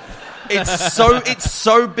 It's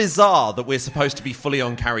so bizarre that we're supposed to be fully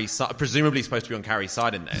on Carrie's side, presumably supposed to be on Carrie's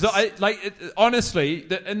side in this. So honestly,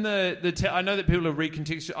 I know that people are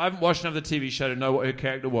recontextualized. I haven't watched enough of the TV show to know what her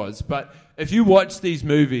character was, but if you watch these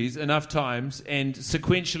movies enough times and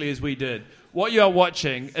sequentially as we did, what you are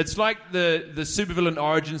watching, it's like the supervillain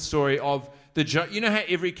origin story of the joke. You know how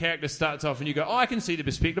every character starts off and you go, oh, I can see the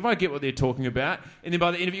perspective, I get what they're talking about, and then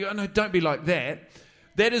by the end of it you go, oh, no, don't be like that.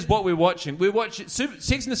 That is what we're watching. We're watching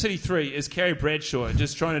Sex and the City 3 is Carrie Bradshaw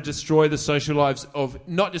just trying to destroy the social lives of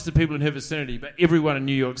not just the people in her vicinity, but everyone in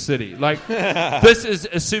New York City. Like, this is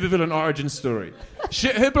a supervillain origin story.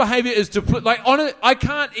 Her behaviour is I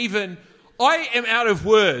can't even... I am out of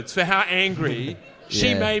words for how angry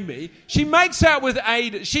she made me. She makes out with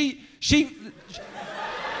Aidan. She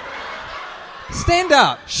Stand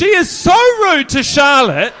up. She is so rude to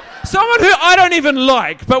Charlotte. Someone who I don't even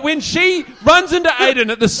like, but when she runs into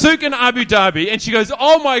Aidan at the souk in Abu Dhabi and she goes,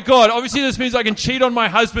 oh my God, obviously this means I can cheat on my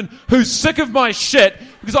husband who's sick of my shit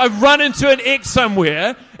because I've run into an ex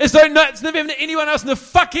somewhere, as though it's never happened to anyone else in the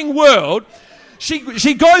fucking world. She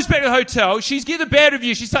goes back to the hotel. She's getting a bad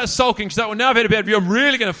review. She starts sulking. She's like, well, now I've had a bad review. I'm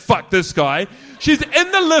really going to fuck this guy. She's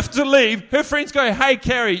in the lift to leave. Her friends go, hey,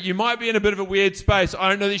 Carrie, you might be in a bit of a weird space. I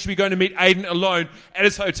don't know that you should be going to meet Aidan alone at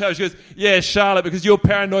his hotel. She goes, yeah, Charlotte, because you're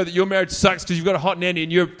paranoid that your marriage sucks because you've got a hot nanny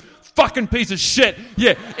and you're a fucking piece of shit.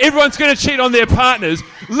 Yeah, everyone's going to cheat on their partners.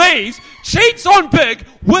 Leaves, cheats on Big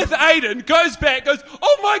with Aidan, goes back, goes,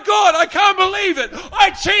 oh my God, I can't believe it. I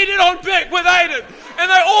cheated on Big with Aidan. And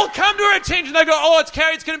they all come to her attention. They go, oh, it's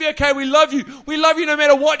Carrie, it's going to be okay. We love you. We love you no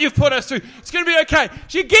matter what you've put us through. It's going to be okay.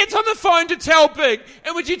 She gets on the phone to tell Big,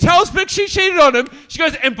 and when she tells Big she cheated on him, she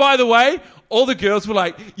goes, and by the way, all the girls were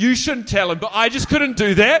like, you shouldn't tell him, but I just couldn't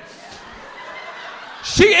do that.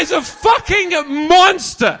 She is a fucking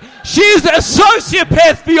monster. She is a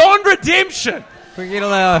sociopath beyond redemption. Forget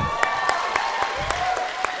aloud.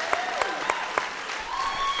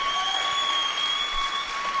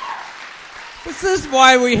 This is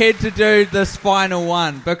why we had to do this final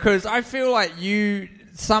one, because I feel like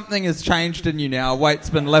something has changed in you now. A weight's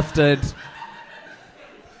been lifted.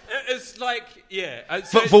 It's like, yeah.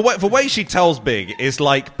 For way she tells Big is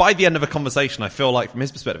like, by the end of a conversation, I feel like from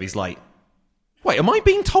his perspective, he's like, wait, am I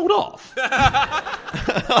being told off?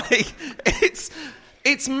 Like,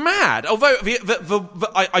 it's mad. Although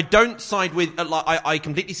I don't side with. I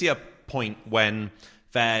completely see a point when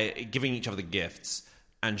they're giving each other the gifts,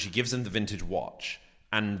 and she gives him the vintage watch,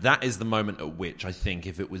 and that is the moment at which I think,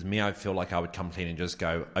 if it was me, I feel like I would come clean and just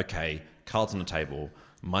go, okay, cards on the table.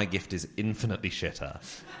 My gift is infinitely shitter.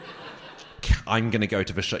 I'm going to go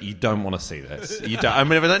to the show. You don't want to see this. You don't. I'm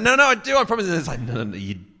going to be like, no, I do. I promise. It's like, no,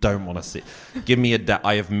 you don't want to see. Give me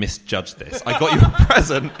I have misjudged this. I got you a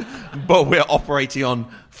present, but we're operating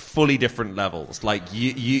on fully different levels. Like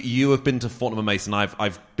you have been to Fortnum & Mason.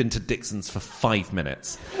 I've been to Dixon's for 5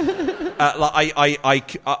 minutes.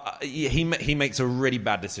 He makes a really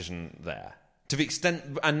bad decision there, to the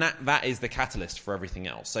extent, and that is the catalyst for everything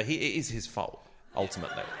else. So it is his fault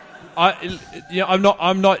ultimately.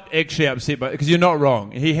 I'm not actually upset by it, because you're not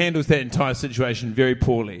wrong. He handles that entire situation very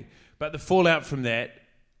poorly. But the fallout from that,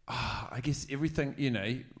 I guess everything,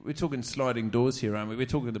 we're talking sliding doors here, aren't we? We're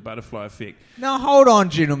talking the butterfly effect. Now, hold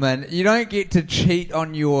on, gentlemen. You don't get to cheat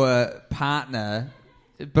on your partner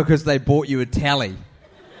because they bought you a tally.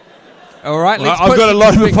 All right? Well, I've got a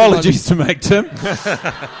lot of apologies to make, Tim.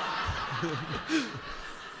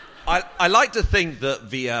 I like to think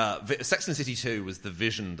that the Sex and the City 2 was the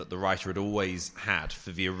vision that the writer had always had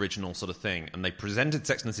for the original sort of thing, and they presented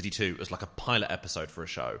Sex and the City 2 as like a pilot episode for a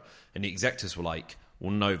show, and the executives were like,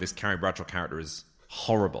 well, no, this Carrie Bradshaw character is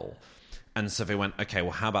horrible. And so they went, okay,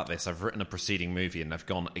 well, how about this? I've written a preceding movie, and they've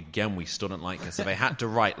gone, again, we still don't like her. So they had to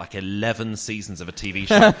write like 11 seasons of a TV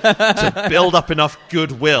show to build up enough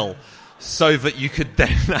goodwill so that you could then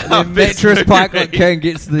have this Mattress Pikelet King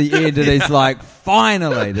gets to the end and he's like,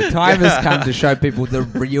 finally, the time has come to show people the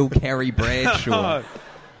real Carrie Bradshaw.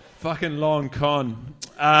 Fucking long con.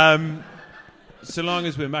 So long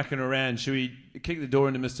as we're mucking around, should we kick the door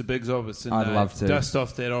into Mr. Big's office and I'd love to. Dust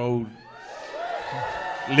off that old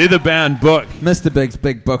leather-bound book? Mr. Big's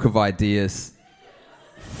big book of ideas.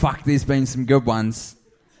 Fuck, there's been some good ones.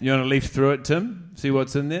 You want to leaf through it, Tim? See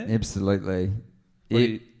what's in there? Absolutely.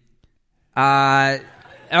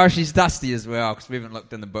 She's dusty as well, because we haven't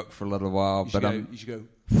looked in the book for a little while. You should go.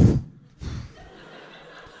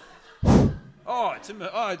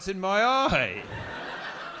 It's in my eye.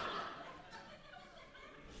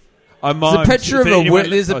 There's a picture of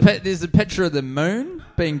there's a picture of the moon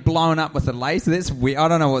being blown up with a laser. That's weird. I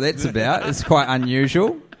don't know what that's about. It's quite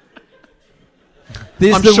unusual.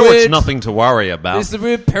 I'm sure it's nothing to worry about. There's the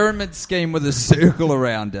weird pyramid scheme with a circle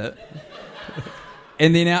around it.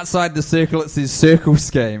 And then outside the circle it says circle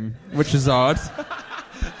scheme, which is odd.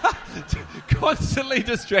 Constantly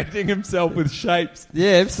distracting himself with shapes.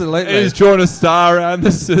 Yeah, absolutely. He's drawn a star around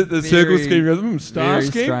the circle scheme. He goes, star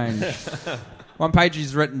scheme? Very strange. One page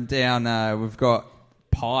he's written down, we've got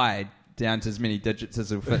pi down to as many digits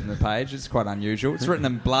as will fit in the page. It's quite unusual. It's written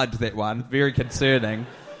in blood, that one. Very concerning.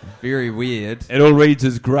 Very weird. It all reads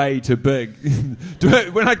as grey to Big.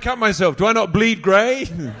 When I cut myself, do I not bleed grey?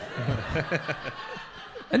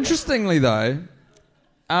 Interestingly, though,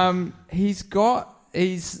 here's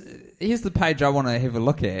the page I want to have a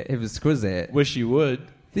look at, have a squiz at. Wish you would.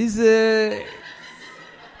 There's a...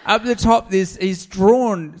 Up the top, he's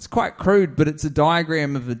drawn, it's quite crude, but it's a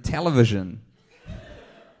diagram of a television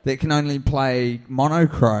that can only play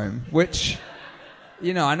monochrome, which,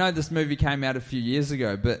 you know, I know this movie came out a few years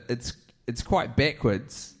ago, but it's quite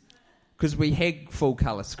backwards, because we had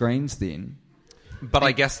full-colour screens then. But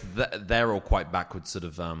I guess they're all quite backwards sort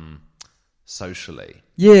of socially.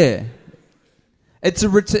 Yeah. It's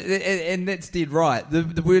and that's dead right.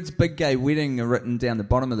 The words "big gay wedding" are written down the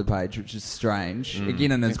bottom of the page, which is strange.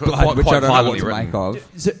 Again, in its blood, which I don't know what to make of.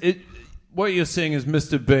 So what you're seeing is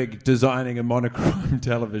Mr. Big designing a monochrome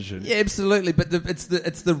television. Yeah, absolutely. But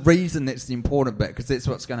it's the reason that's the important bit, because that's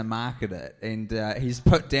what's going to market it. And he's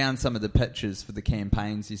put down some of the pictures for the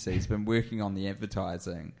campaigns. You see, he's been working on the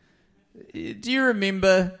advertising. Do you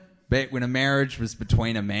remember back when a marriage was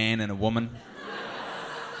between a man and a woman?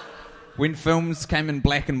 When films came in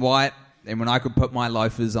black and white, and when I could put my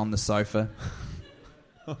loafers on the sofa.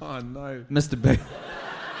 Oh, no. Mr. Big.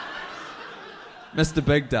 Mr.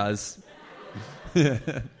 Big does. Yeah.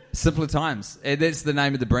 Simpler Times. That's the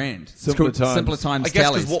name of the brand. Simpler it's called Times. Simpler Times I guess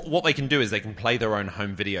Tallies. because what they can do is they can play their own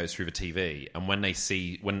home videos through the TV, and when they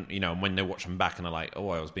watch them back and they're like, "Oh,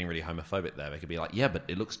 I was being really homophobic there," they could be like, "Yeah, but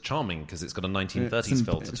it looks charming because it's got a 1930s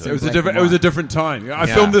filter to it." It was a different time. I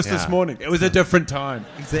filmed this morning. It was a different time.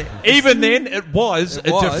 Exactly. Even then, it was a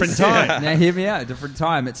different time. Now hear me out. A different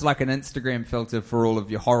time. It's like an Instagram filter for all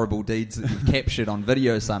of your horrible deeds that you've captured on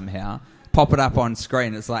video somehow. Pop it up on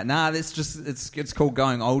screen. It's like, nah, that's just it's called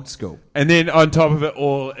going old school. And then on top of it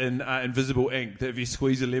all in invisible ink, that if you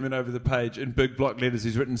squeeze a lemon over the page in big block letters,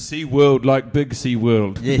 he's written "Sea World" like Big Sea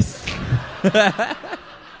World. Yes. That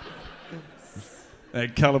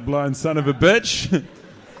colourblind son of a bitch.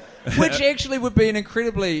 Which actually would be an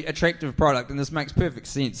incredibly attractive product, and this makes perfect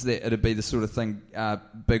sense that it'd be the sort of thing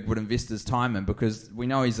Big would invest his time in, because we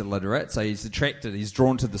know he's illiterate, so he's attracted, he's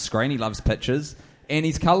drawn to the screen, he loves pictures, and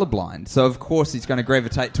he's colourblind, so of course he's going to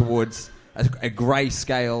gravitate towards a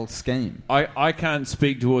grayscale scheme. I can't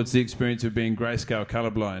speak towards the experience of being grayscale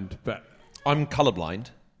colourblind, but... I'm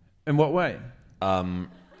colourblind. In what way?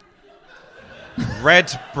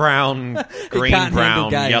 Red, brown, green,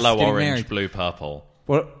 brown, yellow, getting orange, married. blue, purple.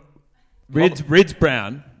 What? Red's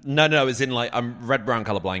brown. No, it's in like I'm red, brown,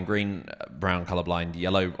 colourblind, green, brown, colourblind,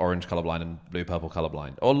 yellow, orange, colourblind, and blue, purple,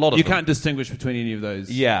 colourblind. Or a lot of You them. can't distinguish between any of those.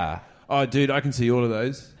 Yeah. Oh, dude, I can see all of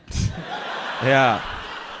those. Yeah.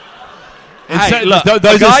 And Hey, so- look,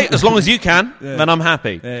 those guy, are- as long as you can, Yeah. then I'm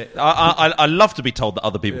happy. Yeah. I love to be told that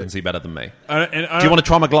other people can see better than me. And Do you want to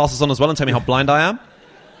try my glasses on as well and tell me how blind I am?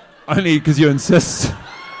 Only because you insist.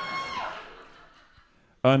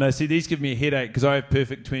 Oh, no, see, these give me a headache because I have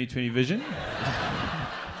perfect 20/20 vision.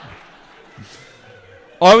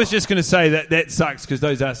 I was just going to say that sucks because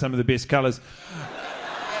those are some of the best colours.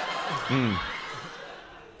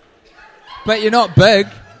 But you're not big.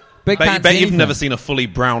 Big can't Bet see you've anything. never seen a fully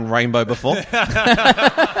brown rainbow before.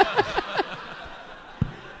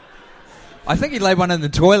 I think he laid one in the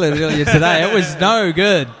toilet earlier today. It was no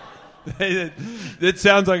good. That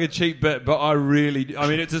sounds like a cheap bit, but I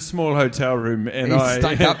mean, it's a small hotel room, and He I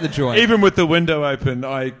stunk up the joint. Even with the window open,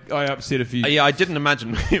 I upset a few. Yeah, I didn't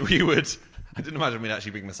imagine we would. I didn't imagine we'd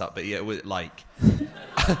actually bring this up, but yeah, it was like.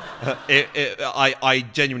 I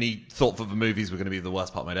genuinely thought that the movies were going to be the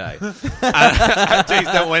worst part of my day.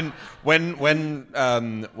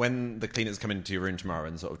 When the cleaners come into your room tomorrow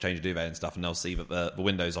and sort of change your duvet and stuff, and they'll see that the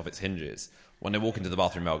window's off its hinges. When they walk into the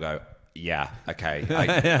bathroom, they'll go, "Yeah, okay."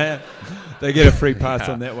 They get a free pass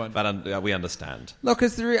on that one. But we understand. Look,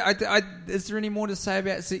 is there any more to say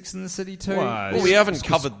about Sex and the City 2? Why? Well, we haven't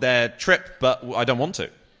covered their trip, but I don't want to.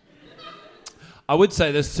 I would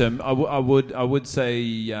say this, Tim. I would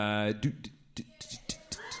say.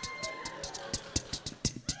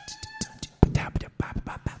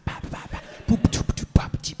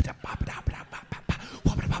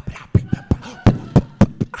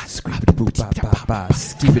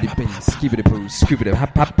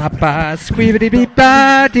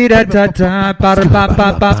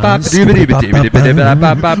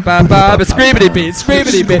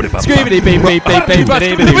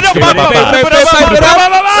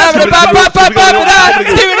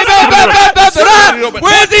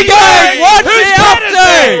 Where's he going? What's he up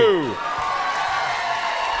to?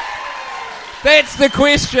 That's the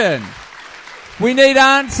question. We need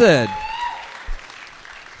answered.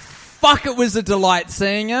 Fuck, it was a delight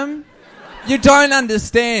seeing him. You don't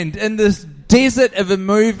understand. In this desert of a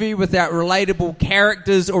movie without relatable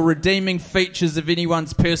characters or redeeming features of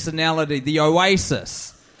anyone's personality, the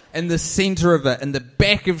oasis in the centre of it, in the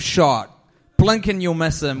back of shot, blink and you'll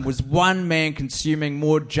miss him, was one man consuming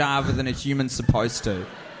more Java than a human's supposed to.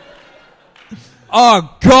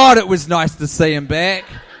 Oh, God, it was nice to see him back.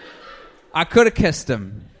 I could have kissed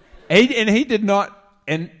him. He did not,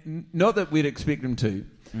 and not that we'd expect him to.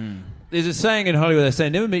 There's a saying in Hollywood, they say,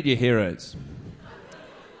 never meet your heroes.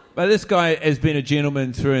 But this guy has been a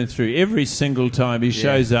gentleman through and through. Every single time he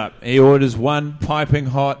shows up, he orders one piping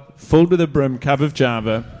hot, full to the brim cup of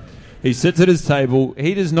Java. He sits at his table.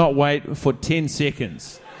 He does not wait for 10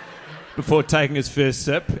 seconds before taking his first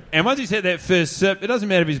sip. And once he's had that first sip, it doesn't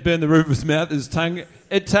matter if he's burned the roof of his mouth, his tongue.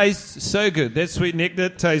 It tastes so good. That sweet nectar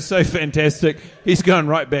tastes so fantastic. He's gone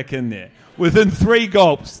right back in there. Within 3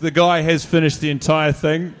 gulps, the guy has finished the entire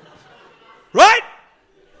thing. Right?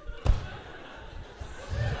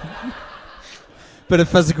 Bit of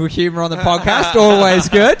physical humour on the podcast, always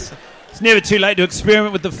good. It's never too late to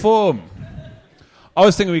experiment with the form. I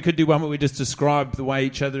was thinking we could do one where we just describe the way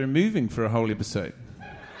each other are moving for a whole episode.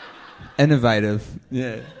 Innovative.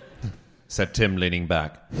 Yeah. Said Tim, leaning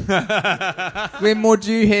back. Glenmore,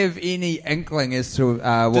 do you have any inkling as to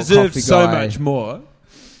what deserves Coffee so Guy... much more.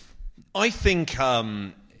 I think,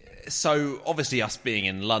 so obviously us being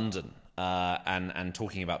in London and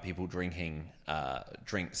talking about people drinking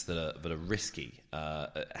drinks that are risky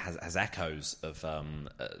has echoes of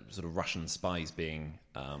sort of Russian spies being...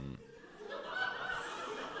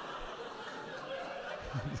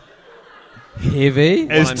 Heavy?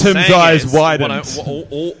 As Tim's eyes widened.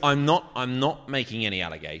 I'm not making any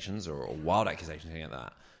allegations or wild accusations or anything like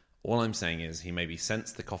that. All I'm saying is he maybe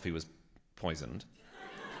sensed the coffee was poisoned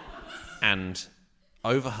and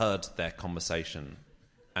overheard their conversation,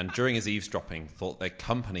 and during his eavesdropping thought their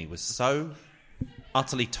company was so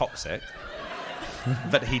utterly toxic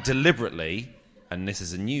that he deliberately, and this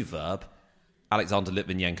is a new verb, Alexander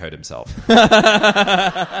Litvinenko'd himself.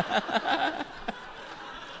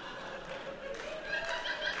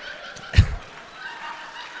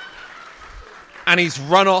 And he's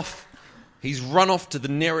run off to the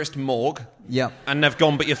nearest morgue. Yep. And they've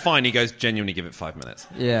gone, but you're fine. He goes, genuinely give it 5 minutes.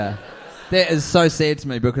 Yeah. That is so sad to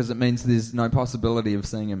me because it means there's no possibility of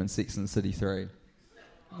seeing him in Sex and the City 3.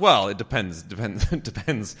 Well, it depends. It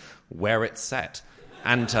depends where it's set.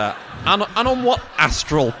 And on what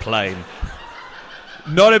astral plane.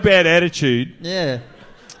 Not a bad attitude. Yeah.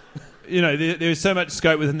 You know, there is so much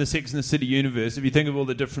scope within the Sex and the City universe. If you think of all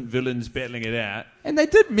the different villains battling it out. And they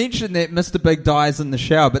did mention that Mr. Big dies in the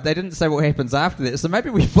shower, but they didn't say what happens after that. So maybe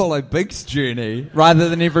we follow Big's journey rather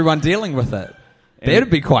than everyone dealing with it. That'd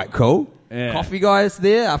be quite cool. Yeah. Coffee Guy's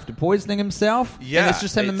there after poisoning himself. Yeah, and it's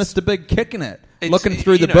just him and Mr. Big kicking it, It's- looking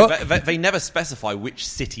through the you know, book. They never specify which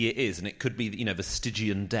city it is, and it could be, you know, the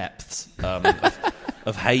Stygian depths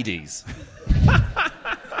of Hades.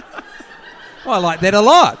 I like that a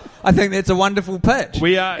lot. I think that's a wonderful pitch.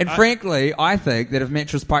 Frankly, I think that if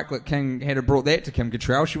Mattress Pikelet King had brought that to Kim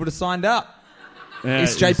Cattrall, she would have signed up.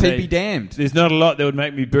 SJP be damned. There's not a lot that would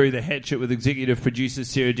make me bury the hatchet with executive producer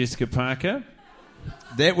Sarah Jessica Parker.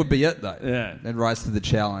 That would be it, though. Yeah. That'd rise to the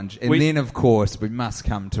challenge. And then, of course, we must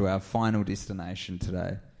come to our final destination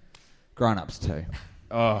today. Grown-Ups 2.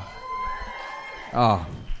 Oh.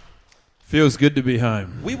 Feels good to be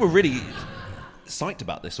home. We were really psyched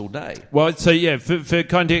about this all day. Well, so yeah, for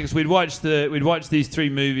context, we'd watched these 3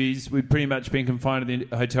 movies. We'd pretty much been confined to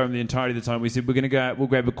the hotel room the entirety of the time. We said we're going to go out, we'll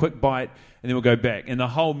grab a quick bite, and then we'll go back. And the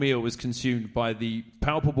whole meal was consumed by the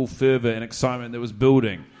palpable fervour and excitement that was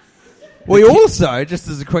building. We also, just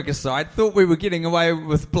as a quick aside, thought we were getting away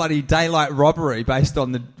with bloody daylight robbery based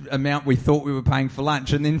on the amount we thought we were paying for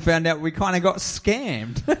lunch, and then found out we kind of got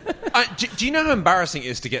scammed. Do you know how embarrassing it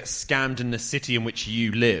is to get scammed in the city in which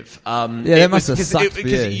you live? That must have sucked for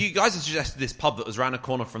because you. you guys had suggested this pub that was around a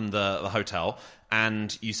corner from the hotel,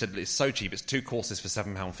 and you said it's so cheap, it's 2 courses for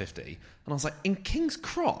 £7.50. And I was like, in King's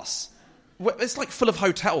Cross? It's like full of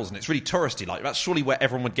hotels and it's really touristy. Like that's surely where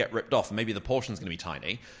everyone would get ripped off, and maybe the portion's going to be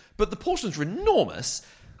tiny. But the portions were enormous,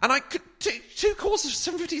 and I could 2 courses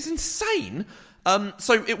for £7.50 is insane.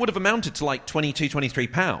 So it would have amounted to like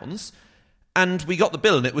 £22-23, and we got the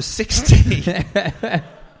bill and it was 60.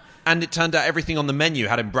 And it turned out everything on the menu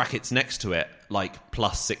had in brackets next to it, like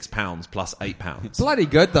plus £6, plus £8. Bloody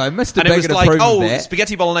good, though. Mr. And Big it was had like, approved oh, that.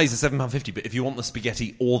 spaghetti bolognese is £7.50, but if you want the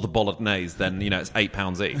spaghetti or the bolognese, then, you know, it's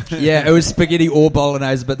 £8 each. Yeah, it was spaghetti or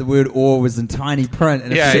bolognese, but the word "or" was in tiny print.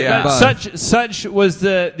 And Such was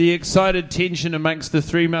the excited tension amongst the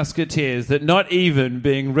 3 musketeers that not even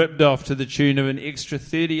being ripped off to the tune of an extra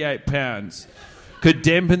 £38 could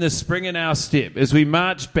dampen the spring in our step as we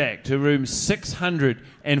marched back to room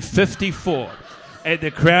 654 at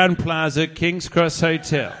the Crown Plaza King's Cross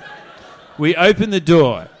Hotel. We opened the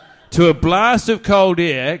door to a blast of cold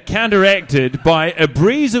air counteracted by a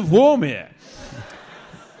breeze of warm air.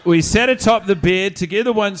 We sat atop the bed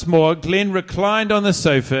together once more. Glenn reclined on the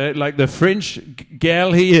sofa like the French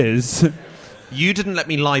gal he is. You didn't let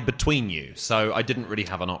me lie between you, so I didn't really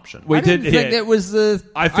have an option. I didn't think that was the...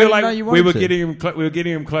 I feel like we were to.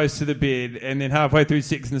 getting him close to the bed, and then halfway through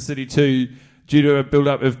Sex and the City 2, due to a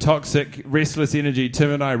build-up of toxic, restless energy,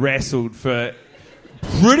 Tim and I wrestled for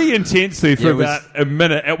pretty intensely for about a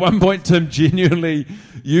minute. At one point, Tim genuinely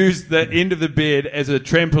used the end of the bed as a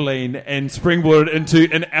trampoline and springboarded into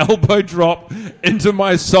an elbow drop into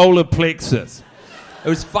my solar plexus. It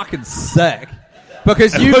was fucking sick.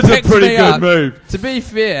 Because you was a picked pretty me good up. move. To be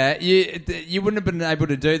fair, you wouldn't have been able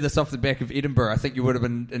to do this off the back of Edinburgh. I think you would have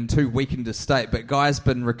been in too weakened a state. But Guy's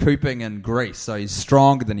been recouping in Greece, so he's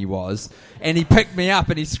stronger than he was. And he picked me up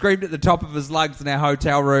and he screamed at the top of his lungs in our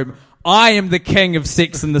hotel room, "I am the king of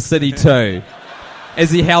Sex and the City 2,"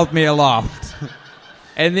 as he held me aloft.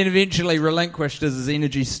 And then eventually relinquished as his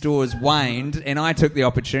energy stores waned, and I took the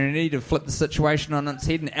opportunity to flip the situation on its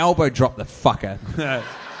head and elbow drop the fucker.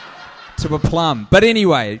 To a plum. But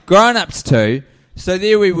anyway, Grown Ups 2. So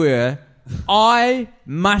there we were. I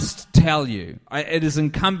must tell you, it is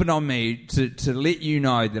incumbent on me to let you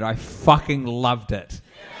know that I fucking loved it.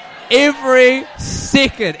 Every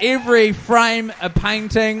second, every frame a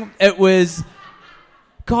painting, it was,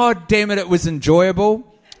 God damn it, it was enjoyable.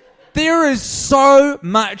 There is so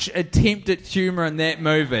much attempt at humour in that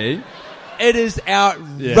movie. It is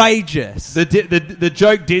outrageous. Yeah. The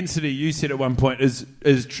joke density, you said at one point, is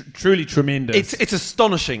truly tremendous. It's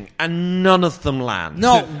astonishing, and none of them land.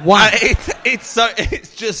 Not one.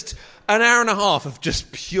 It's just an hour and a half of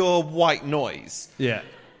just pure white noise. Yeah.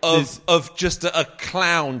 Of just a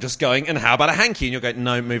clown just going, and how about a hanky? And you're going,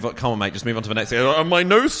 no, move on, come on, mate, just move on to the next thing. My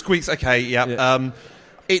nose squeaks. Okay, yeah.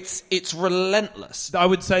 It's relentless. I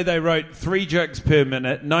would say they wrote 3 jokes per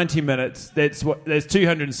minute, 90 minutes. That's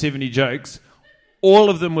 270 jokes. All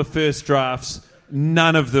of them were first drafts.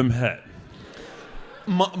 None of them hit.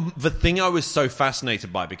 The thing I was so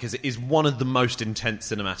fascinated by, because it is one of the most intense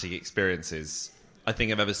cinematic experiences I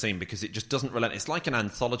think I've ever seen, because it just doesn't relent. It's like an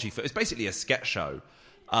anthology. It's basically a sketch show.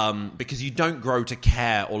 Because you don't grow to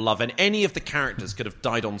care or love, and any of the characters could have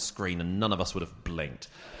died on screen and none of us would have blinked.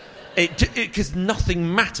 Because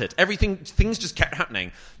nothing mattered. Things just kept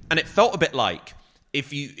happening, and it felt a bit like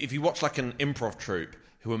if you watch like an improv troupe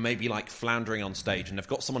who are maybe like floundering on stage, and they've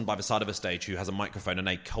got someone by the side of a stage who has a microphone, and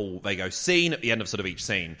they go scene at the end of sort of each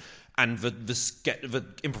scene, and the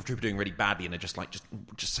improv troupe are doing really badly, and they're just like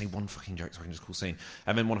just say one fucking joke so I can just call scene,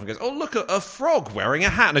 and then one of them goes, "Oh, look, a frog wearing a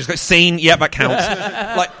hat," and they just go, "Scene, yeah, that counts."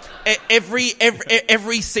 Like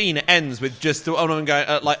every scene ends with just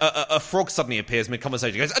a frog suddenly appears mid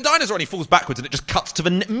conversation, goes, "A dinosaur," and he falls backwards, and it just cuts to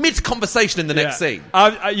the mid conversation in the next scene.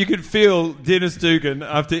 You could feel Dennis Dugan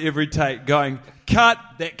after every take going, "Cut,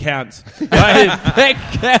 that counts." That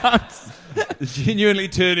counts. Genuinely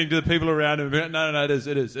turning to the people around him, no, it is.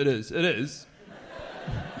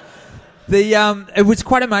 It was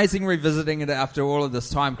quite amazing revisiting it after all of this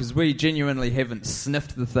time, because we genuinely haven't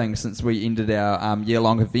sniffed the thing since we ended our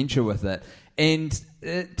year-long adventure with it. And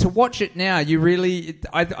to watch it now, you really,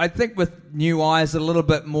 I think with new eyes, a little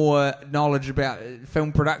bit more knowledge about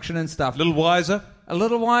film production and stuff. A little wiser, a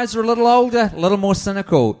little older, a little more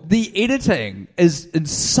cynical. The editing is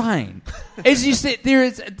insane. As you said,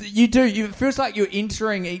 it feels like you're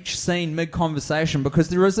entering each scene mid-conversation, because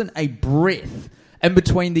there isn't a breath in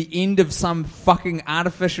between the end of some fucking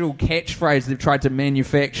artificial catchphrase they've tried to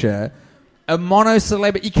manufacture, a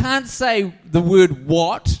monosyllabic. You can't say the word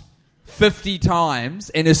 "what" 50 times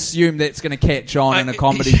and assume that's going to catch on in a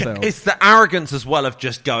comedy film. It's the arrogance as well of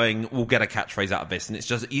just going, we'll get a catchphrase out of this, and it's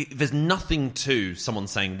just there's nothing to someone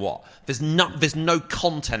saying what. There's no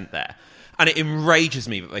content there. And it enrages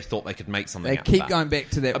me that they thought they could make something out of that. They keep going back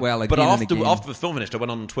to that well again but and again. After the film finished, I went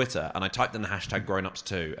on Twitter and I typed in the hashtag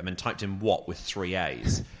grownups2 and then typed in what with 3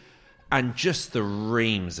 A's. And just the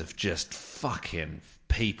reams of just fucking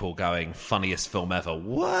people going, funniest film ever.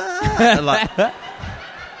 What? Like,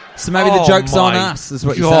 so maybe the joke's on us, is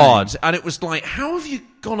what you're saying. And it was like, how have you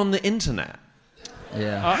gone on the internet?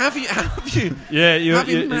 Yeah. Have you? Yeah, have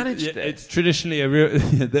you managed it? It's traditionally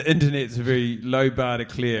the internet's a very low bar to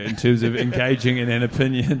clear in terms of engaging in an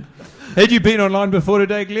opinion. Had you been online before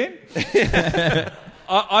today, Glenn?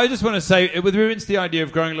 I just want to say, with reference to the idea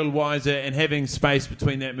of growing a little wiser and having space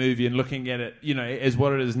between that movie and looking at it, as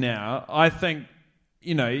what it is now, I think,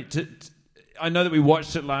 I know that we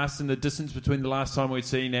watched it last, and the distance between the last time we'd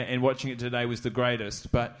seen it and watching it today was the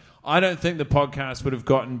greatest, but I don't think the podcast would have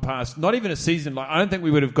gotten past, not even a season, I don't think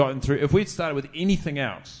we would have gotten through, if we'd started with anything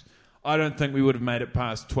else, I don't think we would have made it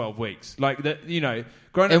past 12 weeks. Like, that,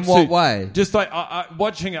 Grown Ups In what way? Just like,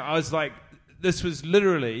 watching it, I was like, this was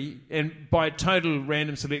literally, and by total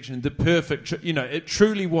random selection, the perfect. It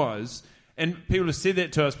truly was. And people have said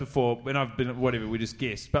that to us before when I've been whatever we just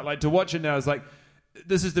guessed. But like to watch it now is like.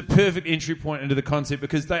 This is the perfect entry point into the concept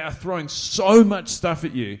because they are throwing so much stuff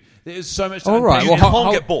at you. There is so much. All right, you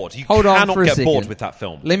can't get bored. You cannot get bored with that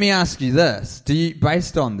film. Let me ask you this: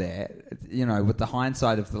 based on that, with the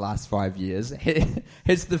hindsight of the last 5 years,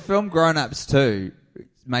 has the film Grown Ups 2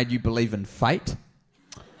 made you believe in fate?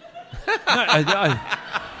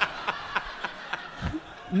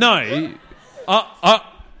 No.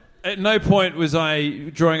 At no point was I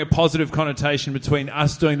drawing a positive connotation between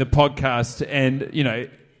us doing the podcast and,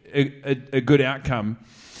 a good outcome.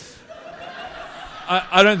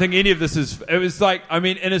 I don't think any of this is... It was like,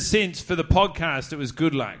 in a sense, for the podcast, it was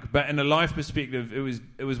good luck. But in a life perspective,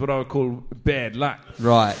 it was what I would call bad luck.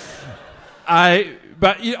 Right. I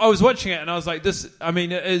was watching it and I was like, this...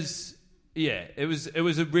 it is... Yeah, it was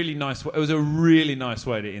a really nice. It was a really nice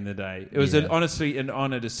way to end the day. It was honestly an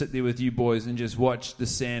honour to sit there with you boys and just watch the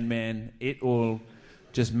Sandman et al.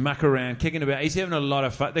 Just muck around, kicking about. He's having a lot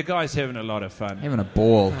of fun. The guy's having a lot of fun. Having a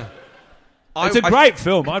ball. It's a great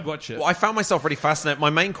film. I'd watch it. Well, I found myself really fascinated. My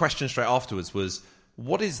main question straight afterwards was,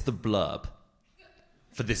 what is the blurb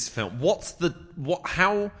for this film?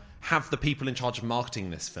 How have the people in charge of marketing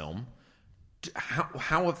this film?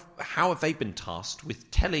 How have they been tasked with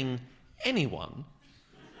telling anyone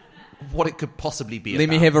what it could possibly be Let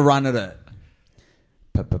about? me have a run at it.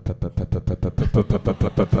 Party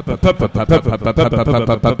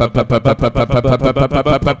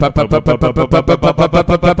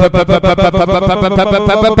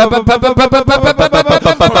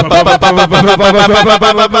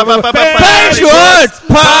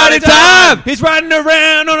time! He's riding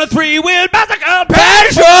around on a 3-wheel bicycle.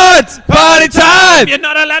 Patty Schwartz! Party time! You're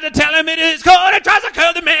not allowed to tell him it is called a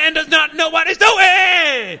tricycle. The man does not know what he's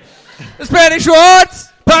doing. It's Patty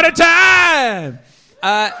Schwartz! Party time!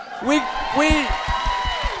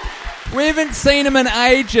 We haven't seen him in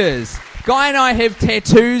ages. Guy and I have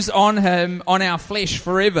tattoos on him, on our flesh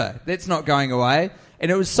forever. That's not going away. And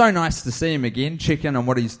it was so nice to see him again, check in on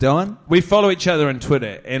what he's doing. We follow each other on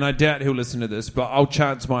Twitter, and I doubt he'll listen to this, but I'll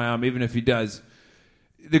chance my arm, even if he does.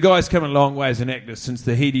 The guy's come a long way as an actor since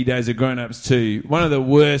the heady days of Grown Ups 2. One of the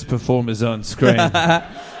worst performers on screen.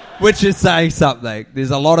 Which is saying something.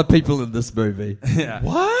 There's a lot of people in this movie. Yeah.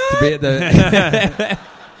 What? To be at the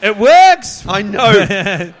It works! I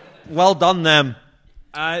know. Well done, them.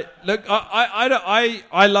 Look,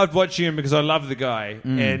 I loved watching him because I love the guy,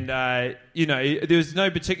 and there was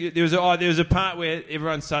no particular. There was a part where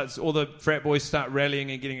everyone starts, all the frat boys start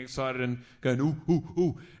rallying and getting excited and going ooh ooh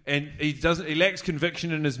ooh, and he lacks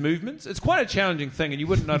conviction in his movements. It's quite a challenging thing, and you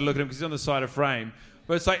wouldn't know to look at him because he's on the side of frame.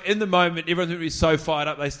 But it's like in the moment, everyone's really so fired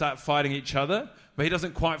up, they start fighting each other. But he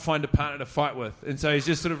doesn't quite find a partner to fight with. And so he's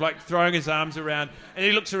just sort of like throwing his arms around. And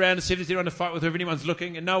he looks around to see if there's anyone to fight with, or if anyone's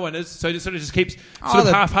looking, and no one is. So he just keeps sort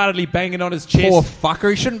of half-heartedly banging on his chest. Poor fucker.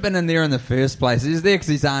 He shouldn't have been in there in the first place. He's there because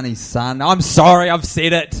he's Arnie's son. I'm sorry, I've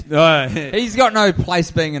said it. He's got no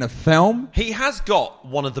place being in a film. He has got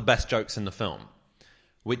one of the best jokes in the film,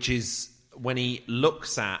 which is when he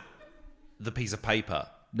looks at the piece of paper.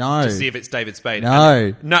 No. To see if it's David Spade.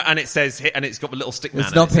 No. And it says, and it's got the little stick man.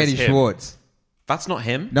 It's not Patty Schwartz. That's not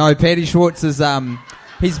him? No, Patty Schwartz is,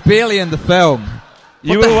 he's barely in the film.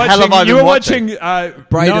 You were watching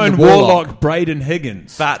Braden Warlock, Braden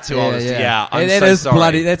Higgins. That's who I was. Yeah, I'm that so is sorry.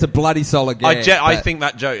 bloody. That's a bloody solid gag. I think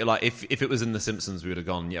that joke, like, if it was in The Simpsons, we would have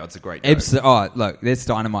gone, yeah, it's a great joke. Look, that's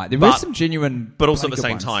dynamite. There was some genuine, but also at the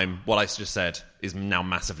same ones. time, what I just said is now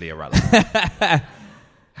massively irrelevant.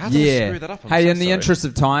 How did I screw that up? Hey, in the interest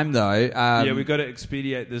of time, though, we've got to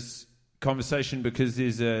expedite this conversation because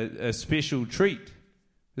there's a special treat.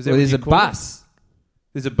 There's a bus.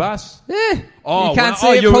 There's a bus? Yeah. Oh, you can't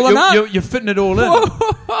see it pulling up. You're fitting it all in.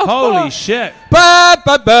 Holy shit. Ba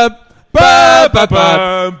ba ba ba ba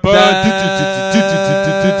ba.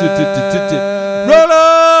 Roll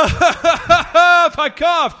up! I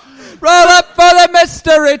coughed. Roll up for the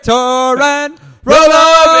mystery tour and roll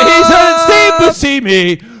up. He's on Steve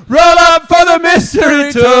Buscemi. Roll up for the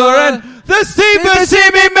mystery tour and the Steve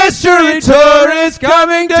Buscemi mystery tour is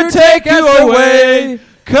coming to take you away.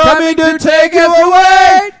 Coming to take you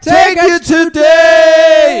away, take you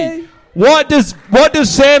today. What does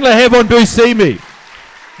Sandler have on Buscemi?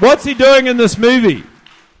 What's he doing in this movie?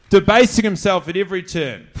 Debasing himself at every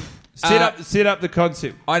turn. Set up the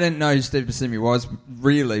concept. I didn't know who Steve Buscemi was,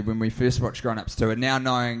 really, when we first watched Grown Ups 2, and now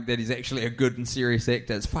knowing that he's actually a good and serious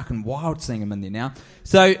actor, it's fucking wild seeing him in there now.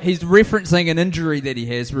 So he's referencing an injury that he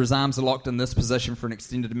has where his arms are locked in this position for an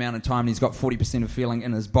extended amount of time and he's got 40% of feeling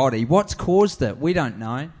in his body. What's caused it? We don't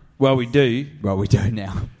know. Well, we do. Well, we do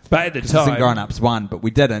now. But at the This isn't time... Grown-Ups 1, but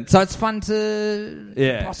we didn't. So it's fun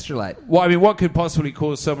to postulate. Well, I mean, what could possibly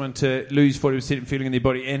cause someone to lose 40% of feeling in their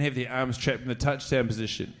body and have their arms trapped in the touchdown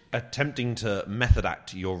position? Attempting to method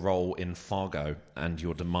act your role in Fargo and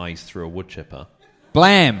your demise through a wood chipper.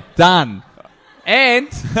 Blam. Done. And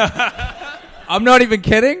I'm not even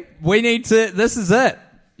kidding. We need to... This is it.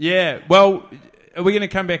 Yeah. Well, are we going to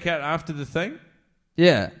come back out after the thing?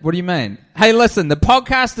 Yeah. What do you mean? Hey, listen, the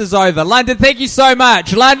podcast is over. London, thank you so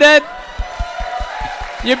much. London,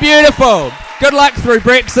 you're beautiful. Good luck through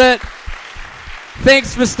Brexit.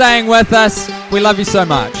 Thanks for staying with us. We love you so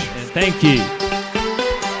much. Thank you.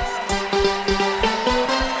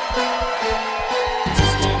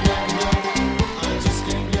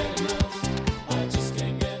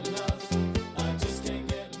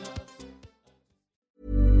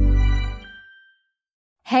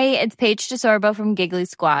 Hey, it's Paige DeSorbo from Giggly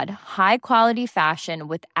Squad. High quality fashion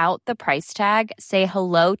without the price tag. Say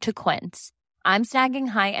hello to Quince. I'm snagging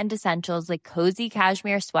high-end essentials like cozy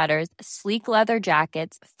cashmere sweaters, sleek leather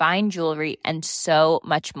jackets, fine jewelry, and so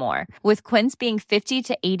much more. With Quince being 50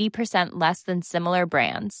 to 80% less than similar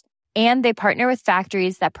brands. And they partner with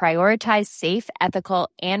factories that prioritize safe, ethical,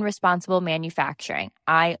 and responsible manufacturing.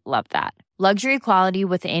 I love that. Luxury quality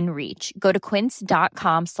within reach. Go to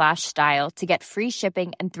quince.com/style to get free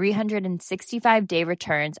shipping and 365-day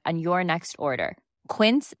returns on your next order.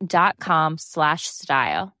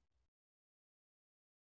 Quince.com/style.